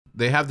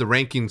they have the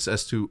rankings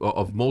as to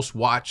of most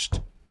watched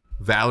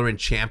Valorant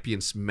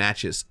Champions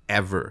matches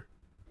ever,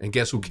 and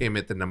guess who came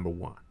at the number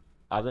 1?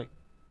 Optic?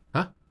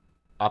 Huh?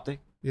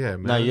 Optic? Yeah,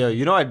 man. No, yo,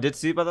 you know what I did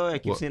see, by the way? I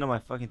keep What? seeing on my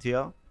fucking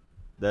TL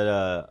that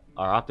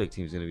our Optic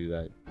team's gonna be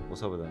back.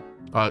 What's up with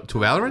that? To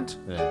Valorant?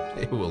 Yeah.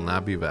 It will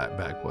not be back,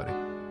 buddy.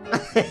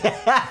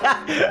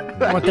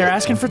 What, they're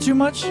asking for too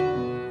much?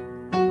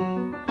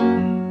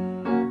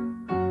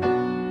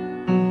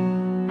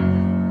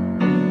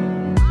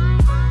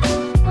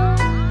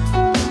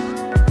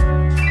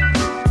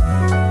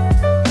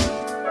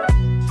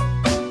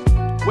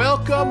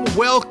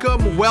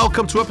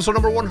 Welcome to episode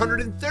number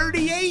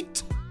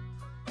 138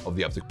 of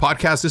the Optic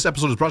Podcast. This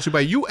episode is brought to you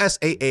by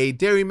USAA,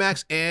 Dairy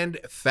Max, and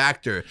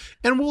Factor.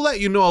 And we'll let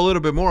you know a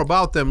little bit more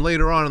about them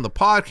later on in the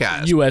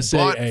podcast.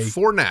 USAA. But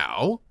for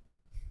now,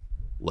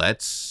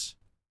 let's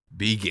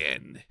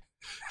begin.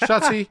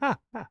 Shotzi,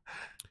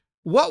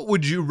 what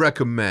would you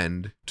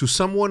recommend to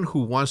someone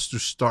who wants to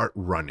start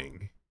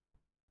running?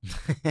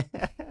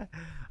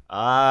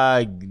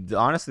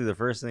 Honestly, the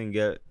first thing,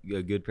 get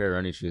a good pair of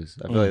running shoes.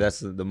 I feel like that's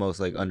the most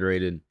like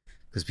underrated,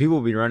 because people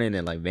be running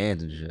in like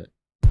Vans and shit.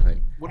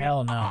 Like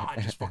Hell no. I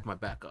just fucked my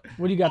back up.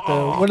 What do you got?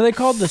 What are they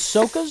called? The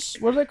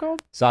Sokas? What are they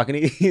called?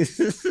 Saucony.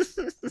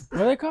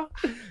 What are they called?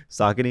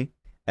 Saucony.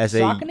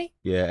 Saucony?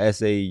 Yeah,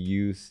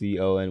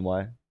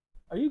 SAUCONY.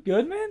 Are you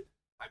good, man?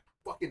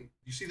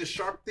 You see the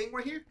sharp thing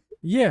right here?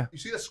 Yeah. You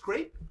see that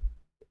scrape?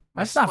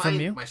 That's not from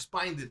you. My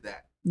spine did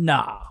that.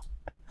 Nah.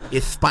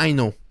 It's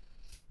spinal.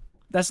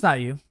 That's not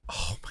you.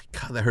 Oh my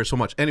God, that hurts so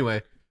much.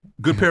 Anyway,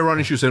 good pair of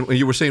running shoes. And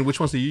you were saying, which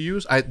ones do you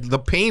use? The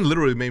pain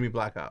literally made me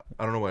black out.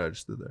 I don't know what I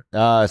just did there.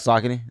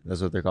 Saucony.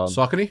 That's what they're called.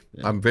 Saucony?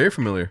 Yeah. I'm very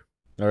familiar.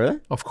 Oh, really?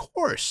 Of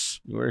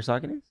course. You wear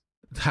Sauconys?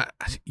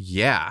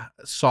 Yeah.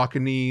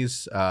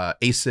 Sauconys,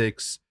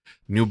 Asics,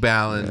 New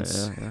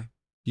Balance, Yeah.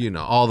 you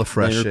know, all the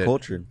fresh Man, shit. you're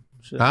cultured.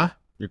 Shit. Huh?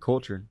 You're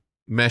cultured.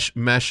 Mesh,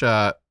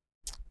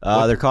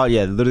 They're called,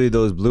 literally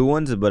those blue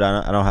ones, but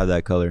I don't have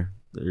that color.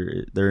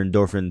 They're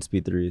Endorphin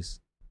Speed 3s.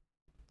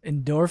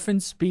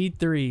 Endorphin Speed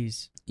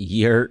 3s.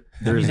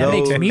 That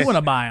makes me want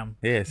to buy them.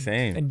 Yeah,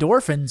 same.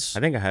 Endorphins. I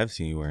think I have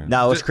seen you wearing them.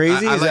 Now, what's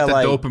crazy I is like that the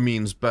like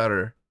dopamines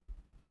better.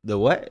 the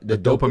what? The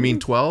dopamine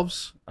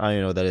 12s? I don't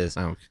even know what that is.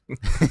 Oh.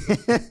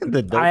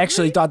 The dope. I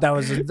actually thought that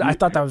was. I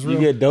thought that was You real.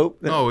 get dope.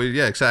 Oh,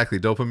 yeah, exactly.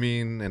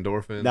 Dopamine,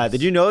 endorphins. Now,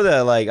 did you know that,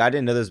 like, I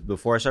didn't know this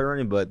before I started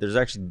running, but there's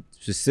actually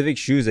specific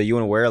shoes that you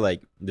want to wear.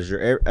 Like, there's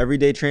your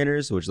everyday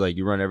trainers, which, like,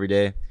 you run every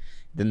day.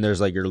 Then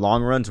there's, like, your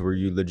long runs where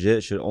you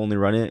legit should only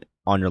run it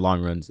on your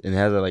long runs. And it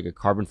has, like, a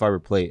carbon fiber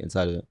plate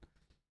inside of it.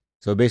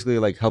 So it basically,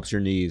 like, helps your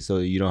knees so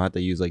you don't have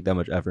to use, like, that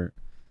much effort.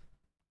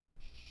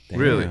 Damn.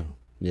 Really?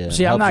 Yeah.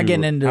 See, I'm not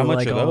getting into How much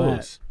like are all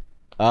those?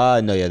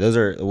 No, yeah, those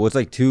are, what's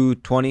like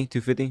 220,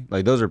 250?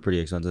 Like, those are pretty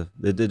expensive.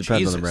 It depends on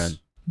Jesus. the brand. that.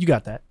 You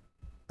got that.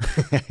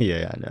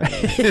 Yeah, I know.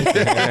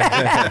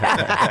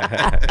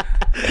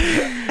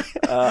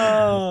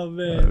 Oh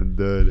man. I'm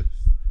dead.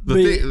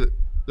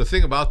 The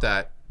thing about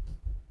that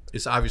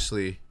is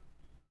obviously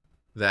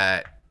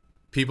that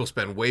people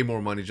spend way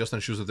more money just on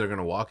shoes that they're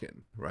gonna walk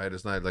in, right?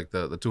 It's not like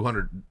the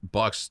 $200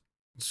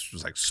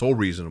 was like so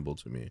reasonable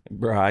to me.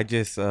 Bro, I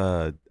just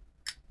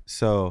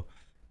so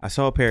I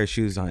saw a pair of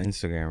shoes on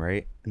Instagram,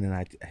 right? And then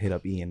I hit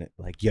up Ian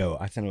like, yo,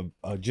 I sent him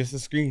just a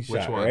screenshot,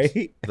 Which ones?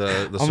 right?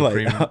 The I'm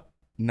Supreme. like,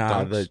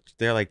 nah, Dunks?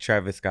 they're like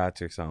Travis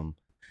Scott's or something.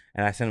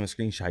 And I sent him a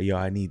screenshot, yo,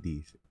 I need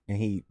these. And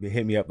he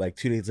hit me up like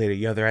 2 days later,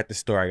 yo, they're at the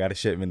store. I got a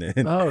shipment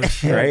in. Oh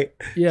shit. Right?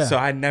 Yeah. So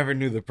I never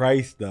knew the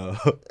price though.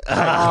 Oh,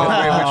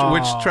 wait,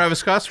 which Travis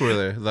Scotts were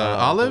there? The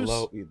olives?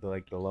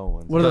 The low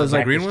ones. What are those,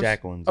 like green ones?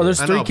 Jack ones. Oh, there's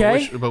I know,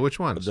 3K? but which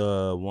ones?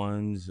 the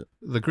ones.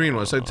 The green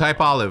ones. So type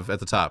olive at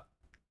the top.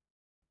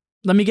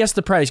 Let me guess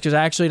the price because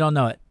I actually don't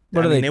know it.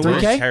 What I are mean, they? were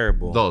 3K?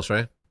 terrible. Those,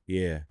 right?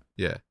 Yeah.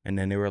 Yeah. And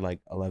then they were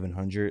like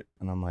 1,100,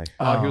 and I'm like,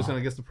 Oh, he was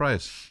gonna guess the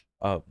price.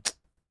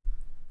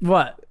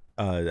 What?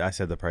 I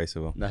said the price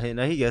of them, No,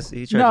 he guessed.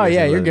 He tried No, to guess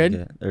yeah, you're 11,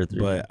 good. Yeah, or 3.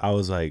 but I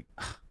was like,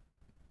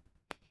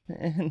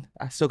 man,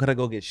 I still gotta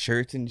go get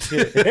shirts and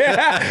shit. You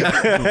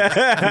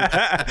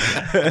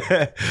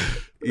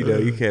know,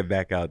 you can't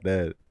back out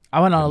that. I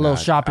went on a little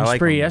Nah, shopping I like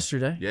spree them.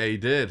 yesterday. Yeah, he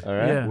did. All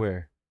right. Yeah.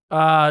 Where?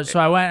 So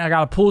I went. I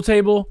got a pool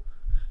table.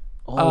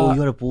 Oh, you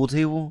got a pool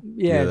table?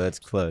 Yeah. that's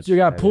clutch. So we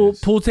got a That is.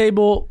 pool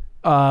table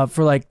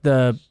for like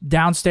the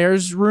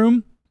downstairs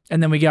room,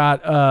 and then we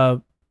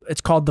got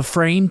it's called the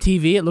Frame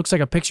TV. It looks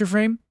like a picture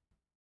frame.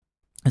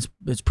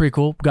 It's pretty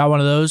cool. Got one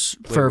of those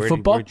for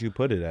football. Where'd you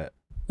put it at?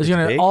 It's It's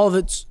gonna big? all of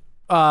it's.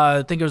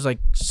 I think it was like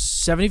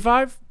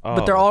 75,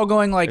 but they're Oh, all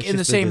going like it's in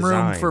the just the same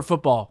room design. for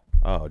football.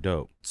 Oh,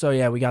 dope. So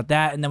yeah, we got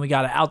that, and then we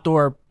got an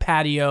outdoor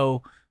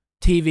patio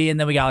TV, and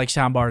then we got like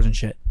sound bars and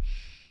shit.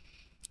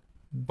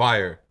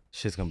 Fire.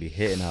 Shit's gonna be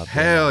hitting out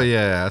there. Hell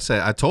yeah.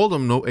 I told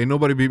him ain't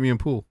nobody beat me in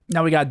pool.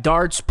 Now we got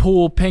darts,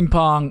 pool, ping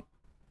pong,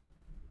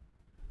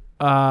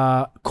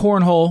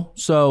 cornhole.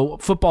 So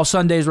football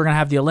Sundays, we're gonna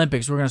have the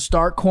Olympics. We're gonna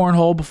start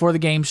cornhole before the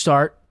games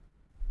start.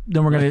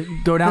 Then we're gonna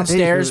go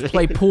downstairs,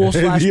 play pool /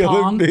 The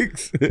pong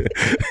Olympics.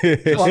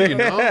 Just so you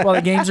know, while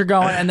the games are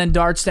going, and then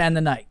darts to end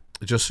the night.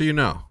 just so you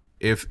know,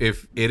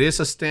 if it is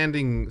a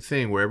standing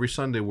thing where every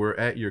Sunday we're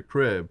at your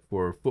crib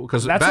for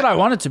because That's what I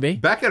want it to be.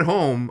 back at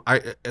home,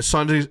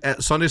 Sundays I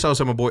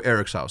was at my boy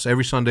Eric's house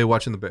every Sunday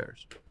watching the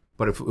Bears.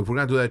 But if we're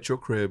gonna do that at your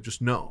crib,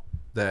 just know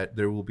that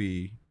there will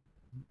be.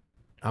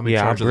 I'm in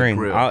I'll charge of bring.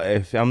 the grill.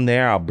 If I'm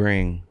there, I'll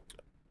bring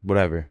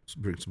whatever.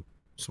 Bring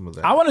some of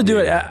that. I want to do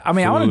it. I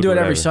mean, I want to Food, do it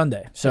every whatever.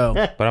 Sunday. So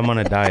But I'm on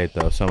a diet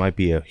though, so it might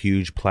be a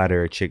huge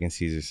platter of chicken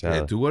Caesar Yeah,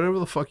 salad. do whatever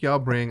the fuck y'all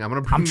bring. I'm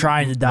gonna. Bring I'm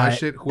trying to my diet.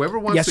 shit. Whoever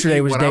wants Yesterday to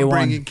eat was what day I'm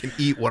one. bringing can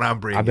eat what I'm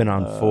bringing. I've been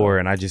on 4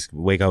 and I just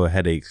wake up with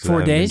headaches. 'cause 4 I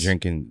haven't been days?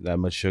 drinking that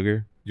much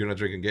sugar. You're not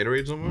drinking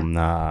Gatorade no more?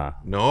 Nah.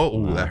 No,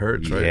 ooh, that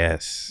hurts, right?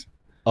 Yes.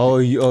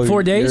 Oh,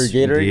 4 days?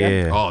 You're a Gatorade guy?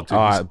 Yeah. Oh,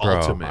 dude, he's bro,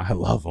 ultimate. I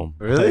love them.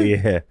 Really?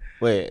 Yeah.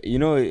 Wait,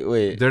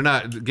 wait. They're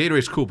not.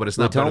 Gatorade's cool, but it's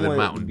not tell better me than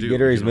what Mountain Dew. Gatorade's you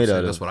know what I'm made saying? out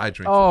of. That's what I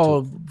drink.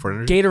 Oh, for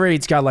energy.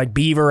 Gatorade's got like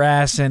beaver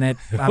ass in it.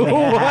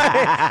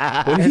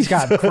 I mean, it's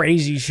got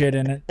crazy shit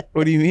in it.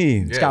 What do you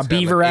mean? Yeah, got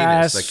beaver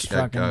anus, ass,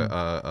 like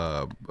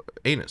fucking-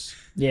 anus.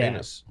 Yeah.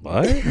 Anus.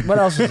 What? What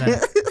else is in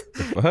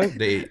it? What?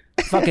 They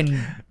Fucking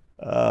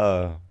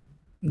Uh,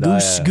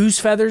 goose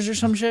feathers or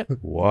some shit.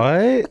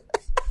 What?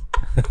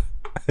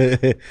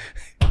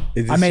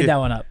 I made that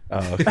one up.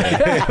 Oh,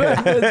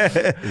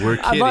 okay. we're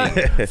I kidding.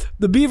 might-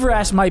 the beaver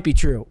ass might be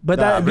true, but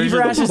that pretty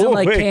beaver sure ass the- isn't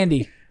like Wait.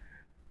 candy.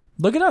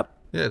 Look it up.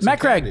 Yeah, it's Matt in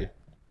Craig. candy.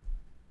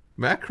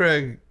 Matt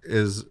Craig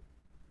is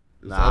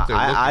nah, out there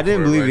looking I didn't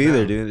for it believe right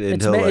either, now. dude.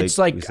 It's Until it's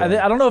like we I, saw it.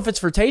 I don't know if it's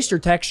for taste or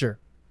texture.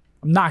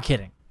 I'm not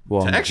kidding.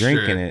 Well, I'm Texture.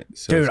 drinking it,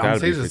 so Dude, it's I'm gotta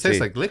be It for tastes taste.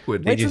 like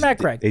liquid. Wait for Matt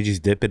Craig. They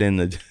just dip it in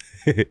the.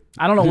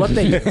 I don't know what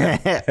they.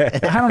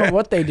 I don't know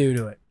what they do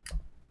to it.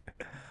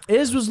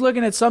 Iz was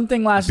looking at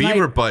something last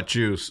Beaver night. butt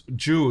juice.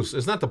 Juice.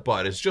 It's not the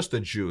butt. It's just the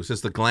juice.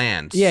 It's the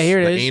glands. Yeah, here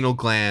it the is. anal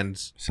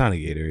glands. It's not a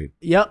Gatorade.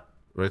 Yep.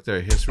 Right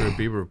there. History of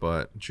beaver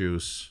butt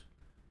juice.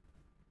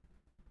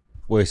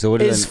 Wait, so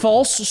what Is is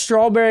false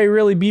strawberry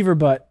really beaver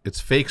butt? It's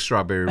fake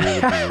strawberry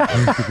really beaver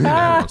butt. Everyone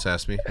once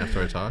asked me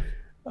after I talk.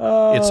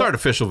 It's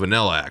artificial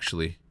vanilla,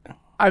 actually.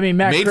 I mean,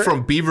 Matt Made Cra-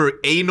 from beaver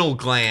anal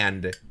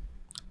gland.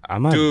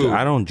 I'm not. Dude,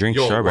 I don't drink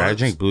yo, strawberry. I what?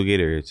 drink blue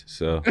Gatorades.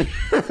 So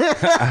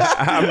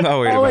I'm not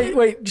worried Oh about.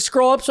 wait,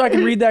 scroll up so I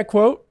can read that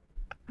quote.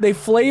 They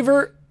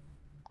flavor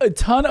a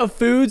ton of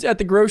foods at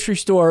the grocery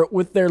store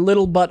with their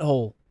little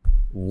butthole.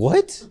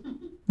 what?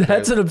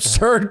 That's an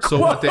absurd So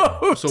quote.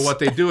 what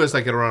they do is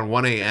like at around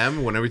 1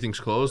 a.m. when everything's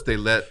closed, they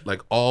let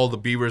like all the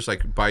beavers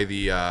like by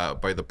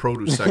the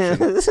produce section,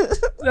 and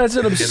That's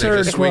an they're absurd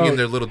just swinging quote.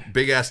 their little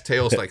big ass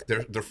tails like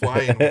they're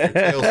flying with their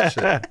tails and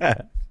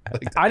shit.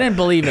 I didn't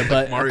believe it,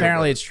 but Mario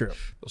apparently Bros. it's true.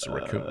 Those are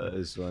raccoon.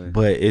 It's funny.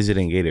 But is it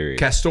in Gatorade?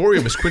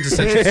 Castorium is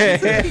quintessential.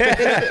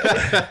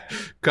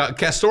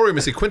 Castorium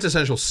is a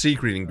quintessential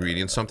secret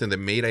ingredient, something that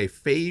made a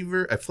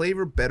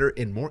flavor better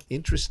and more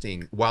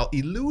interesting while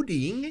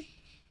eluding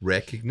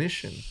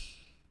recognition.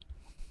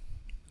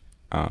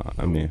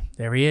 I mean,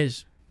 There he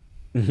is.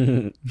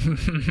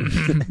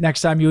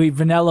 Next time you eat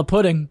vanilla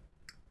pudding,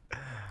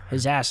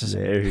 his ass is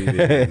in it.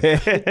 There he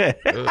is.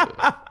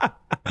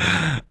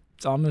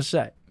 That's all I'm gonna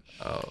say.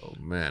 Oh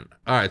man!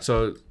 All right,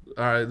 so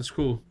that's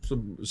cool.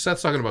 So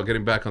Seth's talking about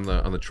getting back on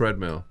the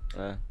treadmill.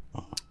 I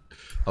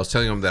was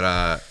telling him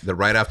that that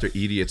right after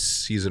Idiots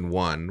season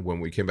 1, when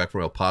we came back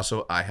from El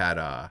Paso, I had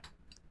I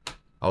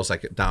was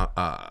like down.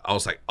 I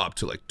was like up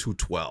to like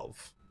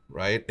 212,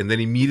 right? And then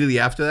immediately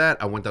after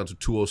that, I went down to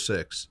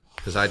 206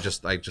 because I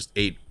just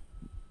ate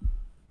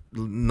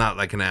not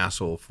like an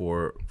asshole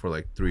for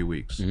like 3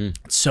 weeks.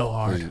 It's so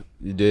hard.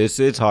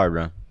 It's hard,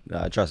 bro.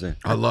 Trust me.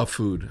 I love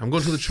food. I'm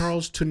going to the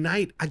Charles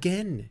tonight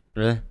again.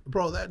 Really?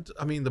 Bro,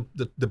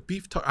 the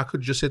beef tart, I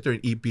could just sit there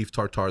and eat beef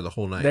tartare the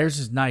whole night. Theirs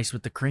is nice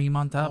with the cream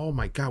on top. Oh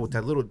my god, with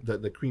that little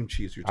the cream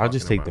cheese you're talking I'll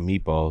just take about. the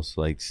meatballs.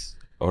 Like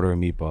order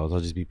meatballs. I'll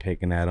just be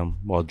picking at them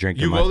while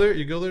drinking. You go there?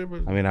 You go there?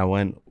 I mean, I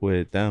went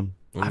with them.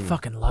 I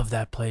fucking love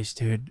that place,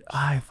 dude.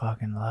 I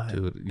fucking love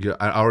it. Dude,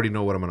 I already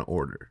know what I'm gonna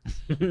order.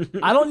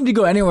 I don't need to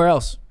go anywhere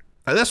else.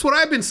 That's what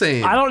I've been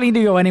saying. I don't need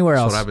to go anywhere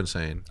That's else. what I've been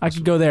saying. I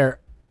could go there.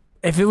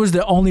 If it was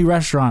the only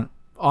restaurant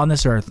on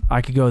this earth,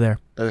 I could go there.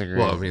 That's great.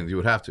 Well, I mean, you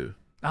would have to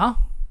Huh?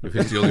 if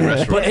it's the only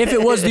restaurant. But if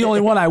it was the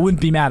only one, I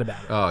wouldn't be mad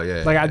about it. Oh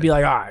yeah. Like, I'd be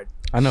like, all right.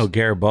 I know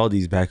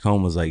Garibaldi's back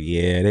home was like,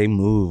 yeah, they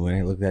move when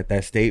they looked at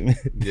that statement.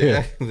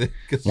 yeah.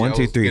 1,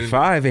 2, 3,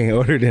 5 ain't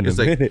ordered in a It's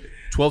like minute.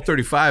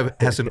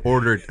 12:35 hasn't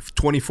ordered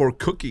 24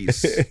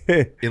 cookies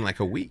in like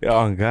a week.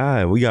 Oh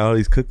God, we got all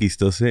these cookies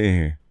still sitting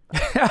here.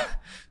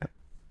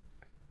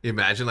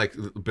 Imagine like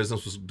the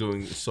business was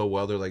doing so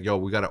well, they're like, "Yo,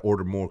 we got to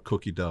order more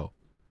cookie dough,"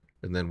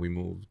 and then we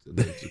moved. And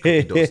then the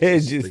cookie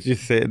dough's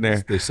just sitting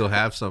there. They still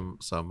have some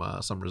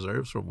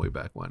reserves from way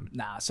back when.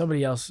 Nah,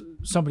 somebody else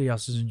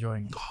is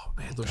enjoying it. Oh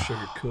man, those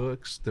sugar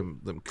cooks,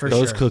 them For cookies.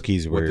 Those sure.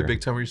 cookies What were the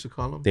big timer used to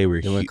call them? they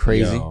were They went hu-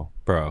 crazy. yo,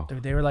 bro.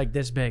 Dude, they were like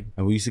this big.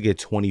 And we used to get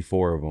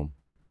 24 of them.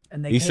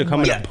 And they It used to came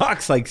come in like- a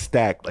box like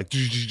stacked, like.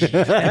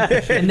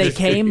 and they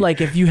came like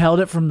if you held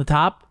it from the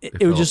top, it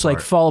would fell just like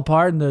apart. fall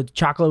apart, and the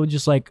chocolate would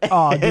just like,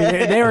 oh, dude,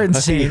 they were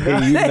insane.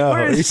 Yeah, you they know,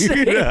 were you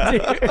insane, know.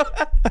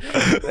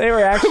 dude. They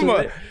were Come on.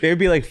 actually. There'd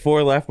be like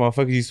 4 left.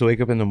 Motherfuckers used to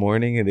wake up in the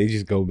morning and they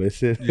just go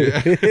missing.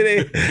 Yeah.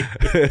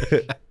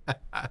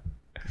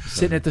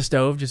 Sitting at the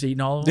stove, just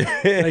eating all of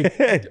them like,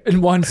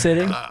 in one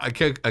sitting. I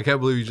can't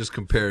believe you just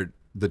compared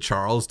the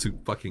Charles to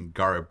fucking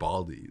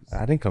Garibaldi's.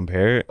 I didn't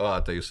compare it. Oh,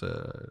 I thought you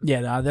said. Yeah,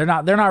 no, they're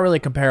not really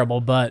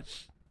comparable, but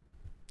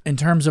in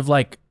terms of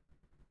like,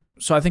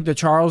 so I think the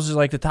Charles is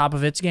like the top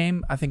of its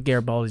game. I think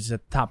Garibaldi's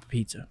at the top of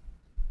pizza.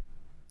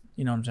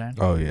 You know what I'm saying?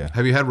 Oh yeah.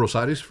 Have you had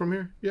Rosati's from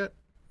here yet?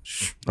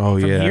 Oh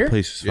From yeah. here? That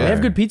place is Yeah. They have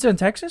fire. good pizza in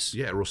Texas.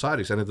 Yeah,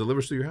 Rosati's, and it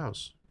delivers to your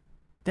house.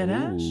 Dead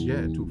ass.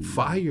 Yeah, dude,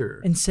 fire.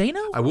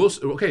 Insano. I will.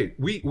 Okay,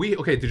 we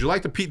okay. Did you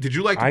like the Did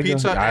you like the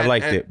pizza? I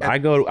liked it. I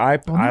Well, now I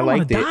I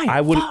liked it. wanna die.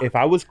 I would Fuck. if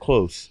I was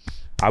close,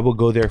 I would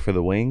go there for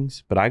the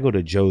wings, but I go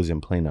to Joe's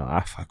in Plano.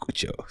 I fuck with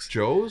Joe's.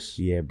 Joe's.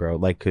 Yeah, bro.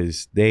 Like,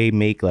 cause they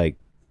make like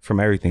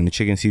from everything: the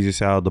chicken Caesar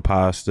salad, the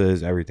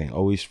pastas, everything.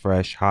 Always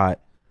fresh,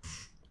 hot.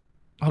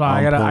 Hold on, I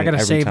on gotta point every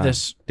save time.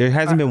 this. There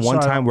hasn't been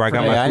one Sorry, time where I got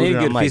forget. my Yeah, I food need a and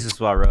I'm good like, pizza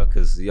spot, bro.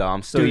 Cause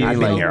I'm still Dude, eating I've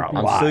been like there a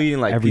I'm lot. still eating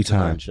like Every Pizza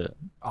Hut time. and shit.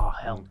 Oh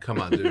hell.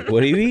 Come on, dude.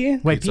 what are you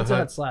eating? Wait, Pizza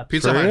Hut slaps.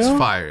 Pizza For Hut's real?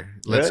 fire.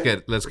 Let's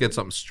Really? get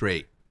something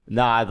straight,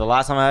 Nah, the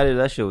last time I had it,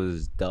 that shit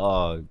was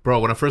dog. bro.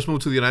 When I first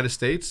moved to the United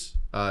States,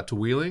 to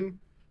Wheeling,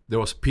 there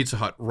was Pizza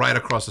Hut right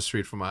across the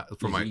street from you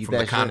eat the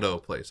that condo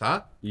place,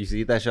 huh? You used to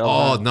eat that shit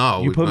all Oh the time?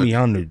 no, You put me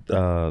on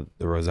the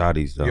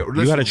Rosati's though. Yo, You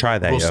listen, got to try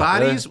that. Yo.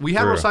 Rosati's. We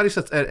had For real. Rosati's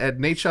at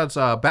Nate Shot's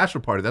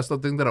bachelor party. That's the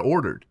thing that I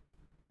ordered,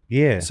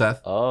 Yeah,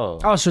 Seth. Oh.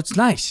 Oh, so it's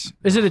nice.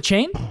 Is it a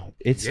chain?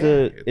 it's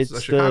Yeah, it's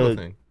a Chicago the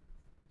thing.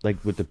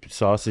 like with the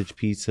sausage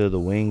pizza, the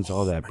wings,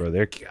 all that, bro.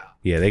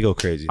 They go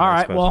crazy. All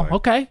That's right. Well, fire.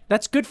 okay.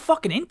 That's good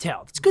fucking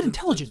intel. That's good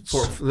intelligence.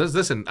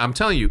 Listen, I'm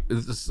telling you,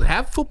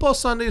 have football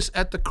Sundays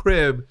at the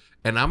crib,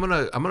 and I'm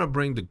gonna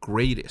bring the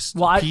greatest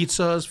Well,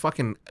 pizzas,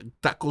 fucking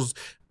tacos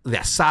de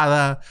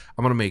asada.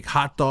 I'm gonna make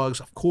hot dogs,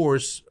 of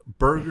course,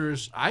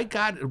 burgers. I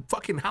got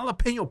fucking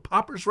jalapeno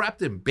poppers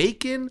wrapped in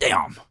bacon.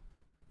 Damn.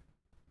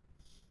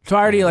 So I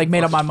already like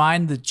made up my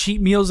mind. The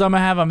cheap meals I'm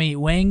gonna have, I'm gonna eat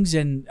wings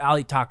and I'll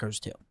eat tacos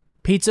too.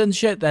 Pizza and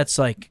shit. That's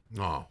like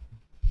No,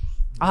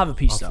 I'll have a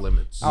piece off though.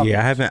 limits. Oh. Yeah,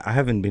 I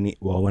haven't been.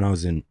 Well, when I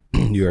was in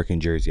New York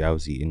and Jersey, I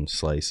was eating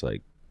slice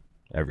like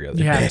every other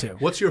You day. have to.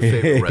 What's your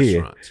favorite Yeah.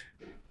 restaurant?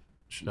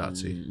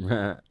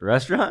 Shotzi.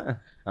 Restaurant?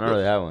 I don't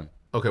really have one.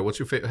 Okay, what's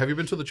your favorite? Have you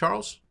been to the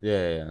Charles?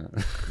 Yeah.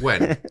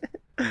 When?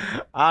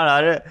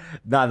 I don't know.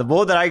 Nah, the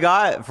bowl that I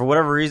got, for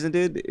whatever reason,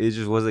 dude, it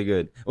just wasn't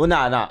good. Well,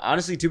 nah.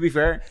 Honestly, to be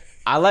fair,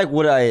 I like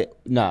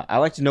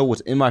to know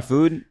what's in my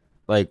food,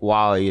 like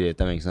while I eat it, if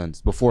that makes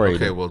sense. Before I eat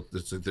Okay, it. well,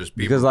 there's beef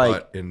Because like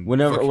butt and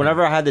whenever fucking-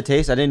 I had the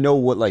taste, I didn't know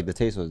what like the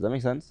taste was. Does that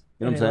make sense?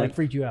 You know what I'm saying? Like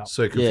freaked you out.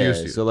 so it confused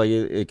Yeah. you. So like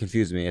it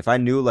confused me. If I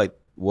knew like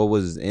what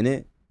was in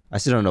it, I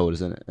still don't know what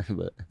is in it.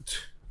 But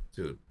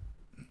Dude.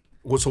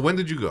 Well, so when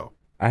did you go?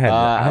 I had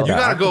You the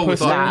gotta go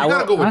with octopus. us. You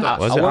gotta go with Nah, us.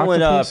 Was I it went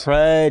with octopus?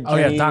 Pred. Oh,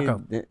 yeah, Jenny.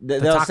 taco. That The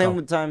was the taco.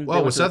 same time. Well,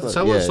 they with went to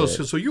Seth, the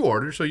club. so you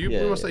ordered, so you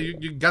Yeah, must have yeah.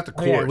 you got the Oh,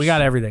 course. yeah, we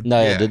got everything.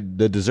 No, Yeah.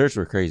 the desserts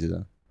were crazy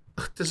though.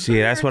 See,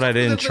 that's what I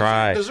didn't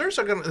try. Desserts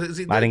are gonna.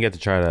 I didn't get to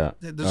try that.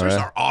 The desserts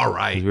Alright. are all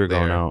right. 'Cause we were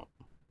going there. out.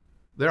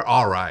 They're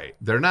all right.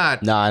 They're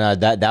not. Nah,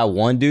 that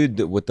one dude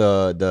with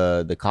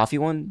the coffee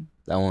one,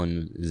 that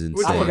one is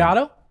Which insane. one?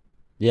 Affogato?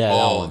 Yeah. that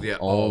Oh one. yeah.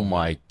 Oh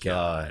my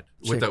god.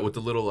 With the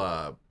little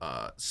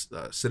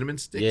cinnamon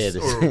sticks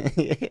Yeah. or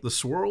This, the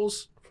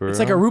swirls. For It's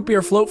like a root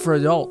beer float for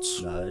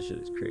adults, nah, that shit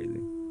is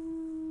crazy.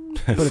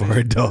 for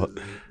adult.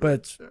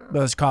 but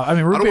it's called. I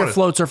mean, root don't beer wanna-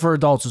 floats are for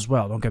adults as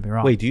well. Don't get me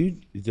wrong. Wait, do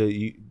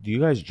you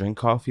guys drink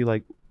coffee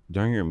like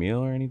during your meal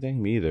or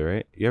anything? Me either,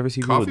 right? You ever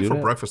see people Coffee do for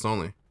that? breakfast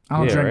only. I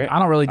don't Yeah, drink. right? I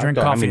don't really drink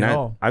coffee at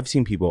all. I've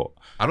seen people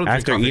I don't drink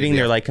after coffee, eating, yeah.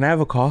 they're like, "Can I have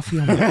a coffee?"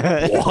 I'm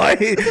like,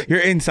 "What? Your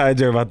insides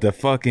are about to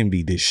fucking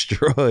be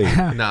destroyed."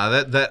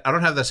 Nah, that I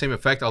don't have that same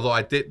effect. Although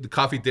the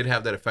coffee did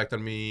have that effect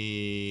on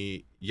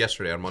me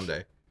yesterday on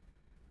Monday.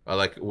 I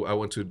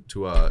went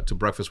to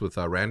breakfast with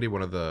Randy,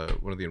 one of the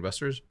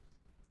investors,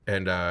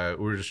 and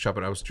we were just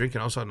chopping. I was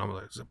drinking. All of a sudden, I'm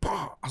like,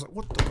 "Bah!" I was like,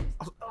 "What the?" I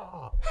was like,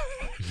 "Oh."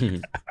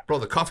 Bro,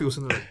 the coffee was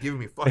in there like, giving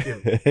me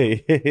fucking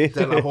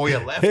De La Hoya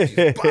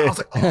lefties. Bah! I was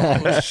like,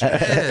 "Oh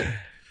shit."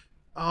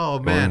 Oh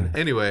man.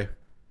 Anyway,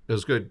 it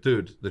was good,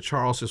 dude. The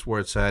Charles is where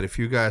it's at. If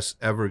you guys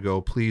ever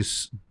go,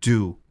 please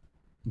do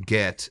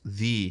get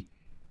the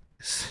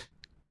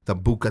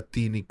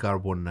bucatini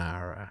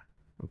carbonara.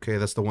 Okay,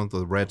 that's the one with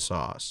the red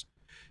sauce.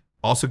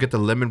 Also get the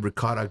lemon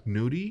ricotta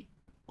gnudi,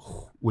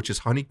 which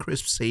is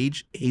Honeycrisp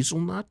sage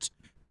hazelnut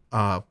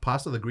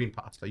pasta, the green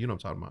pasta. You know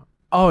what I'm talking about.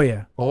 Oh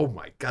yeah. Oh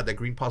my god, that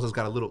green pasta's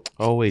got a little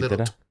Oh wait, little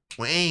did I?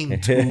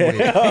 twang to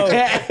it.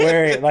 Oh,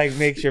 where it like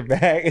makes your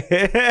back.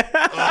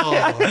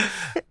 Oh.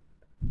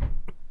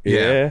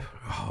 Yeah.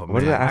 Oh, What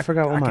did man. I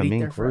forgot I what my could eat main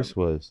there course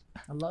was.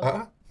 I love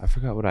Uh-huh. I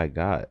forgot what I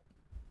got.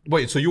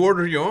 Wait, so you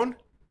ordered your own?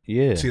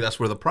 Yeah. See, that's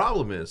where the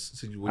problem is.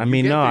 See, when I you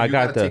mean, get no, there, I you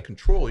got gotta the- take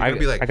control. You I gotta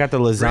be like, got the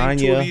bring lasagna.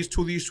 two of these,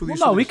 two of these, two of Well, these.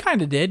 no, two we of these.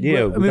 kind of did. Yeah,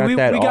 I we mean, got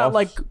that we got off.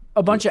 like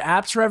a bunch of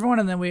apps for everyone,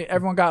 and then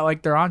everyone got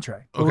like their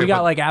entree. But Okay, we got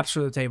but- like apps for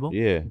the table.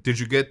 Yeah. Did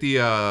you get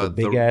the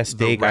Big ass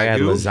steak. I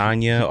had ragu?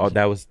 lasagna. Oh,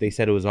 that was. They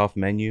said it was off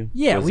menu.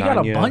 Yeah, we got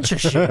a Lasagna. bunch of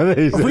shit.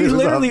 They said We it was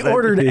literally authentic.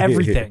 ordered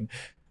everything,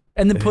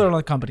 and then put it on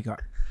the company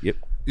card. Yep.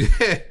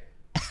 Yeah.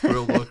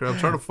 Real looker. I'm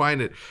trying to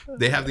find it.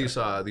 They have these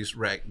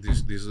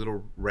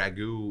little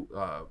ragu,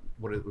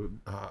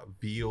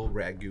 veal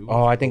ragu.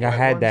 Oh, I think the I white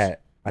had ones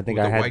that. I think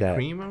with I the had white that.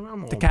 cream on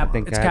them. The think I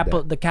had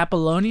that. the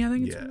capelloni, I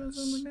think. It's Yes,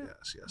 something like that.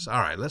 yes. All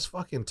right, let's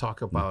fucking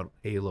talk about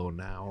Halo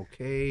now,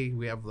 okay?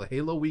 We have the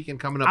Halo weekend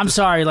coming up. I'm this-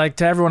 sorry, like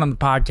to everyone on the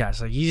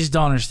podcast, like you just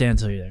don't understand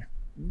until you're there.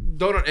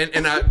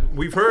 Don't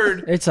we've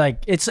heard. It's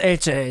like it's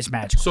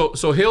magical.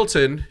 So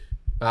Hilton,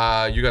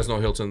 you guys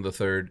know Hilton the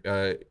third.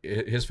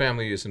 His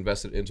family is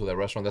invested into that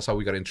restaurant. That's how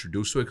we got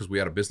introduced to it because we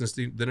had a business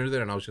dinner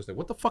there, and I was just like,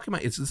 "What the fuck am I?"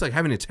 It's like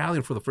having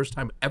Italian for the first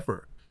time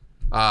ever.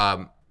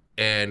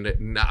 And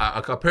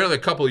now, apparently, a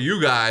couple of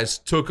you guys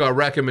took our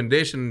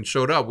recommendation and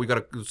showed up.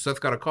 Seth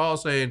got a call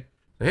saying,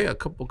 "Hey, a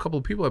couple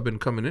of people have been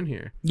coming in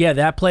here." Yeah,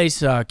 that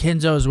place,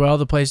 Kinzo as well,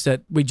 the place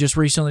that we just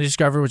recently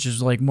discovered, which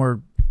is like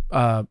more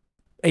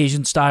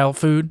Asian style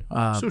food.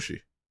 Sushi.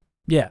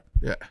 Yeah,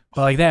 Yeah.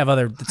 but like they have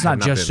other. It's I have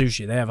not not just been.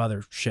 sushi. They have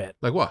other shit.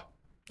 Like what?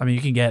 I mean,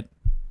 you can get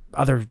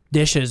other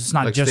dishes. It's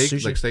not Like just steak?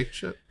 sushi. Like steak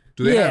shit?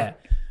 Do they yeah, have?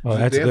 Oh,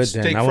 that's They have good.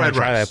 steak Then I want fried to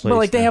try rice. that place. but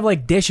like they then. have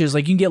like dishes.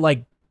 Like you can get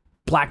like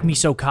black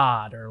miso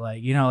cod or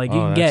like you know like you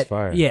Oh, can that's get.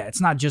 fire. Yeah,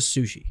 it's not just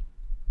sushi.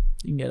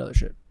 You can get other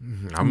shit.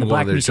 I'm the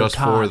black going there miso just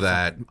for cod.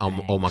 that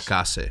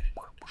omakase.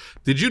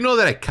 Did you know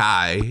that at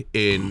Kai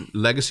in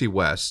Legacy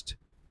West,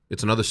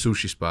 it's another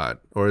sushi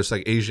spot, or it's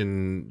like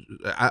Asian?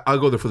 I'll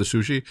go there for the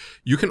sushi.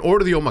 You can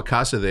order the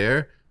omakase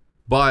there,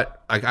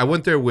 but I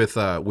went there with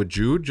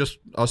Jude, just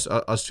us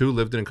two,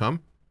 Liv didn't come,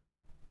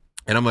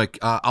 and I'm like,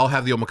 I'll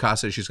have the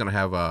omakase. She's gonna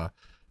have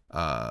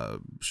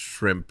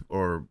shrimp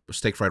or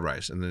steak fried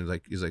rice, and then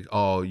he's like,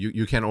 oh,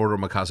 you can't order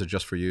omakase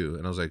just for you,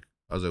 and I was like,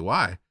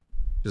 why?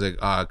 He's like,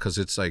 because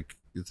it's like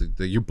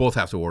you both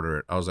have to order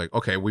it. I was like,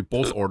 okay, we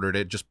both ordered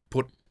it. Just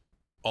put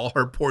all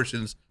her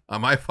portions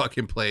on my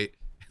fucking plate,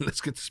 and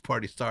let's get this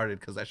party started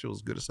because that shit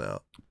was good as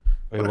hell.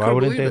 Wait, I why couldn't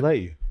wouldn't believe they it. let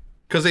you?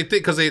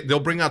 Because they'll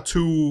bring out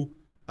two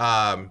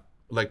of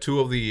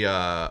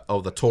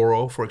the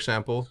toro, for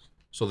example.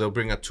 So they'll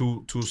bring out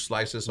two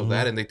slices of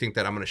that, and they think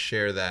that I'm gonna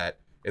share that,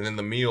 and then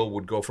the meal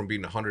would go from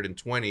being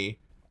 120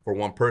 for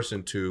one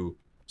person to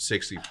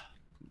 60. You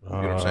know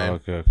what I'm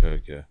saying?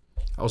 Okay.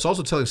 I was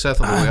also telling Seth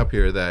on the way up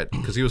here that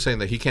because he was saying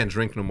that he can't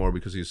drink no more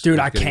because he's Dude, he's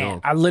I getting can't.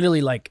 old. I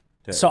literally like.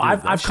 So Dude,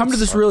 I've that come to shit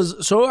this sucks. real.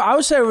 So I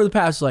would say over the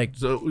past like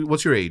So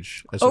what's your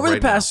age? As of over the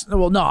right now? past.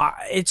 Well, no,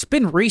 it's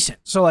been recent.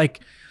 So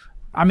like,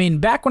 I mean,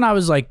 back when I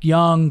was like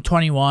young,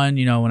 21.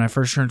 You know, when I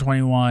first turned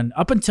 21,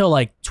 up until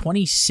like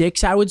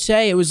 26, I would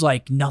say it was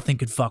like nothing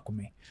could fuck with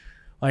me.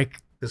 Like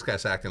This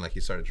guy's acting like he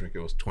started drinking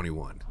when he was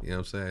 21. You know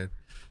what I'm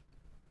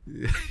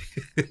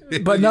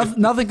saying? but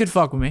nothing could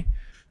fuck with me.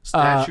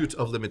 Statute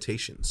of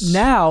limitations.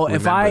 Now,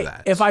 Remember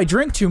that. if I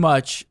drink too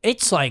much,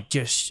 it's like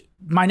just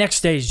my next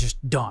day is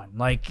just done.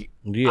 Like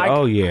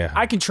Yeah.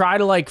 I can try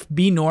to like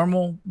be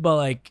normal, but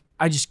like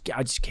I just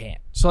can't.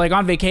 So like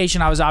on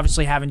vacation, I was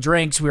obviously having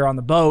drinks. We were on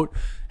the boat,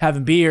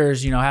 having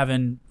beers, you know,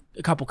 having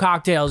a couple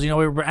cocktails. You know,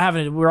 we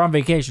were on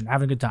vacation,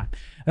 having a good time.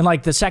 And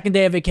like the second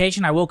day of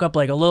vacation, I woke up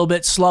like a little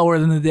bit slower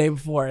than the day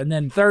before. And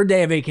then third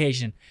day of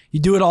vacation, you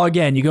do it all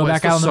again. You go Well,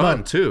 back it's out on the sun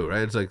boat. too,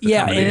 right? It's like the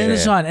Yeah, and combination. in the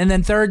sun. And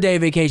then third day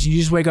of vacation, you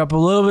just wake up a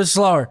little bit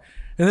slower.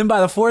 And then by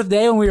the fourth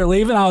day when we were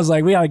leaving, I was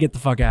like, we gotta get the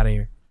fuck out of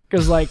here.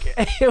 Because like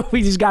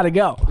we just gotta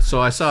go.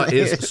 So I saw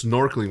is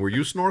snorkeling. Were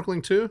you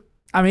snorkeling too?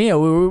 I mean, yeah,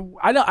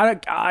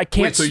 I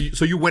can't. Wait,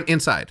 so you went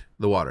inside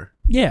the water?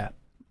 Yeah,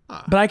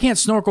 but I can't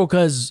snorkel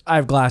because I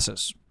have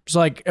glasses. So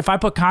like, if I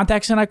put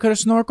contacts in, I could have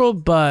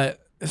snorkeled,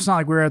 but it's not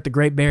like we were at the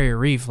Great Barrier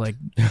Reef. Like,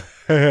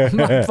 I'm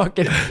not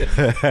fucking.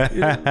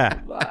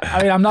 I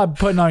mean, I'm not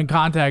putting on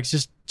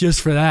contacts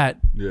just for that.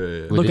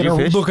 Yeah. Look did at you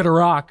fish? look at a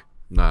rock.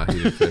 Nah,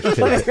 he didn't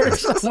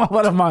fish.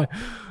 What am I?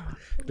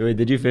 Wait,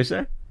 did you fish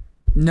there?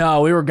 No,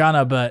 we were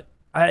gonna, but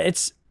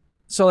it's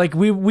so like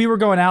we were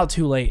going out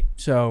too late.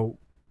 So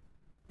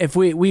if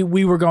we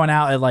were going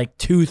out at like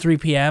 2-3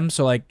 p.m.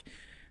 So like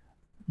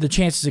the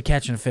chances of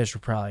catching a fish were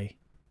probably.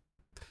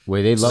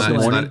 Wait, they love the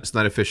morning. It's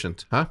not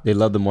efficient, huh? They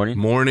love the morning.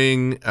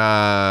 Morning,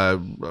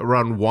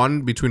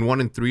 around between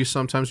 1 and 3.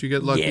 Sometimes you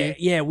get lucky.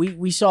 Yeah.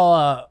 We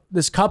saw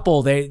this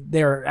couple.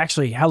 They're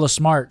actually hella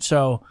smart.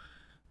 So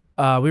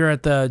we were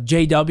at the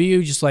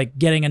JW, just like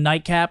getting a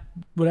nightcap,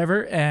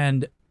 whatever,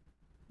 and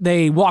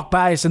they walked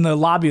by us in the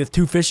lobby with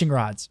 2 fishing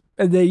rods.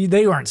 And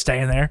they weren't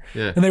staying there.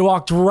 Yeah. And they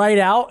walked right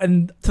out,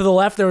 and to the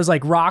left there was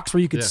like rocks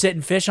where you could Yeah. sit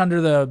and fish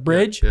under the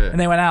bridge. Yeah. And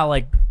they went out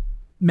like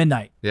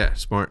midnight. Yeah,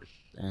 smart.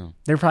 Damn.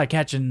 They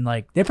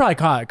probably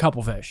caught a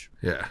couple fish.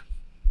 Yeah.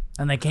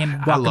 and they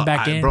came walking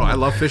back in. Bro, I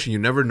love fishing. You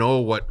never know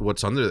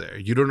what's under there.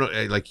 You don't know,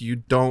 like you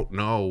don't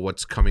know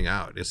what's coming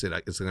out. Is it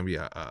gonna be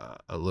a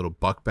little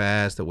buck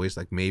bass that weighs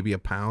like maybe a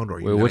pound,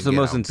 or Wait, what's the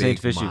most insane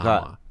fish you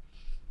caught?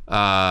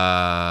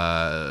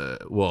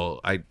 Well,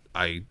 I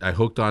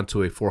hooked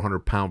onto a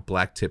 400-pound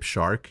black tip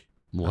shark.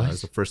 What?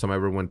 It's the first time I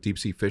ever went deep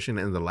sea fishing,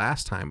 and the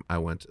last time I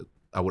would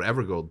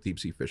ever go deep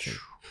sea fishing.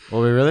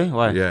 Oh, really?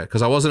 Why? Yeah,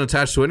 because I wasn't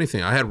attached to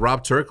anything. I had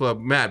Rob Turkla.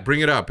 Matt, bring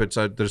it up.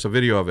 There's a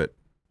video of it,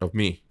 of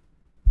me,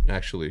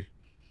 actually.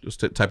 Just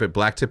type it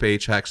black tip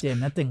H-Hex. Damn,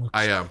 that thing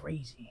looks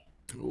crazy.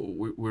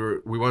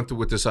 We went through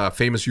with this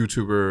famous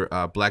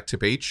YouTuber, Black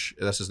Tip H.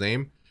 That's his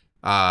name.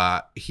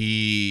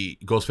 He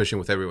goes fishing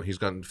with everyone. He's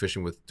gone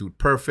fishing with Dude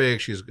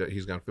Perfect. He's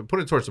gone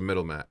put it towards the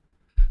middle, Matt.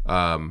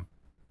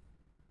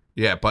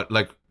 Yeah, but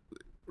like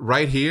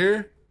right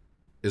here,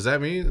 is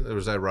that me or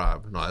is that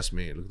Rob? No, that's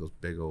me. Look at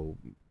those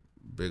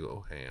big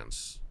old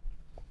hands.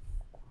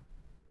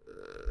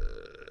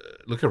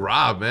 Look at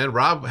Rob, man.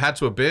 Rob had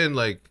to have been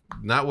like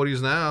not what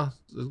he's now.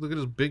 Look at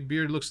his big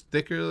beard. He looks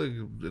thicker. Like,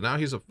 now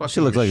he's a fucking She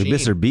looks like a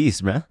machine. Mr.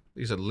 Beast, man.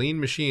 He's a lean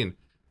machine.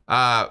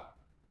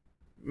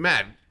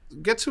 Matt,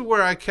 get to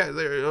where I catch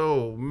there.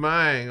 Oh,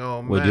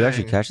 man. Wait, do you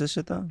actually catch this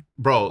shit though?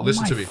 Bro, Oh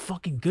listen my to me.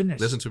 fucking goodness.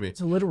 Listen to me.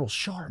 It's a literal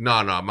shark.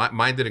 No,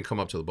 mine didn't come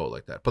up to the boat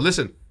like that. But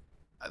listen,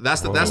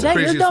 that's the Is that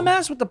your craziest.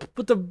 dumbass with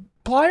the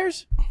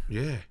pliers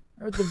Yeah.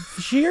 or the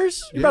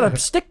shears? You Yeah. better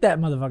stick that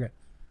motherfucker.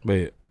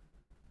 Wait,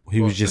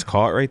 he was just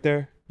caught right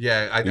there.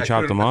 Yeah, I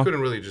chopped him off? I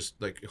couldn't really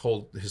just like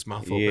hold his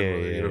mouth open. Yeah,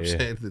 Really, you know what yeah. I'm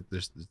saying?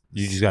 There's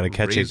You just got to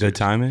catch it razors. good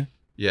timing.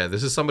 Yeah,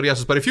 this is somebody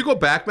else's. But if you go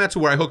back, Matt, to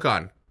where I hook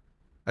on,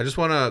 I just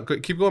want to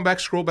keep going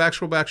back. Scroll back.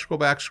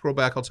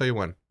 I'll tell you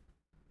when.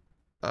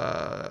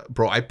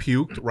 Bro, I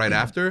puked right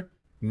after.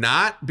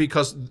 Not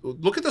because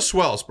look at the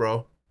swells,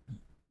 bro.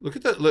 Look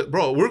at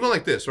bro. We're going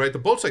like this, right? The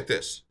boat's like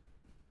this,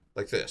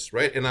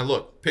 right? And I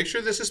look. Picture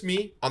this is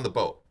me on the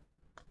boat.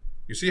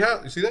 You see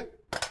that?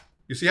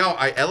 You see how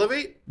I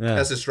elevate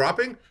as it's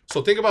dropping?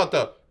 So think about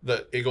the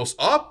it goes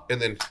up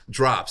and then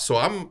drops. So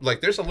I'm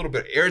like, there's a little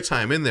bit of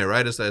airtime in there,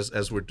 right?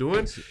 As we're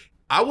doing.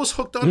 I was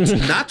hooked on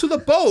not to the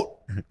boat.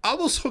 I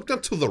was hooked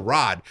onto the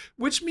rod,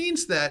 which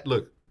means that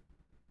look,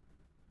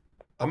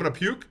 I'm gonna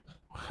puke.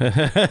 Bro,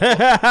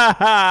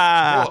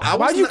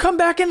 Why'd you come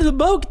back into the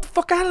boat? Get the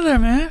fuck out of there,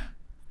 man.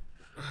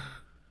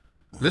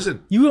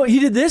 Listen, He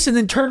did this and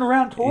then turned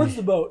around towards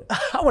the boat.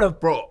 I would have.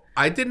 bro.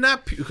 I did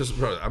not puke because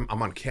bro,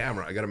 I'm on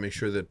camera. I got to make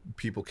sure that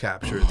people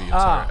capture the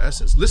entire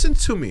essence. Listen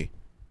to me.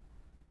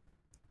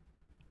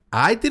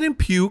 I didn't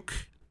puke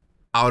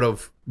out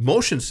of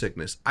motion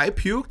sickness. I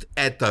puked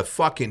at the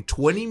fucking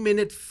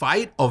 20-minute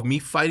fight of me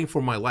fighting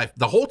for my life.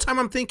 The whole time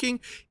I'm thinking,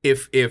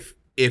 if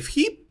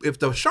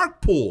the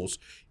shark pulls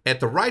at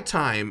the right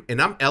time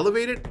and I'm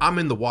elevated, I'm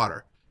in the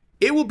water.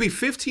 It will be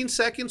 15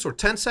 seconds or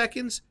 10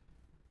 seconds.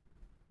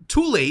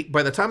 Too late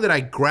by the time that I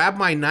grab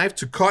my knife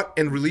to cut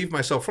and relieve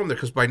myself from there,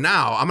 because by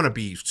now I'm gonna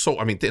be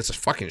it's a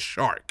fucking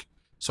shark.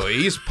 So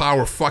he's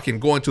power fucking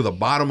going to the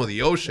bottom of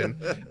the ocean.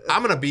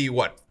 I'm gonna be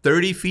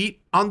 30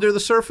 feet under the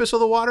surface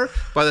of the water.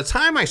 By the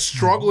time I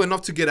struggle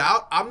enough to get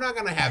out, I'm not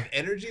gonna have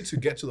energy to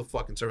get to the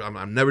fucking surface.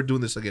 I'm never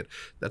doing this again.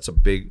 That's a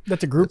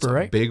grouper,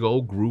 right? Big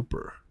old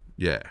grouper.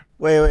 Yeah.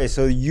 Wait.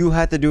 So you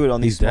had to do it on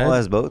these He's dead? small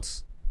ass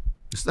boats?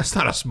 That's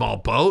not a small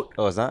boat.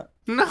 Oh, it's not.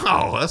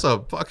 No, that's a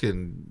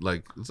fucking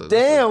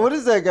Damn, what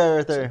is that guy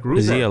right there? grouper.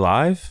 Is he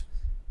alive?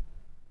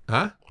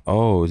 Huh?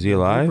 Oh, is he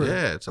alive?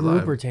 Yeah, it's alive.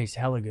 Grouper tastes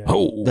hella good.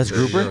 Oh, That's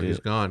There you grouper? go, he's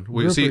gone.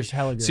 Grouper's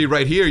hella good. See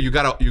right here, you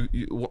gotta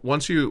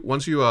once you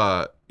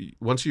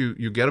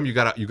get them, you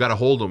gotta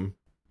hold them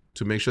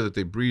to make sure that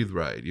they breathe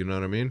right. You know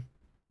what I mean?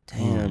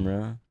 Damn,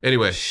 bro.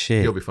 Anyway,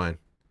 Shit. he'll be fine.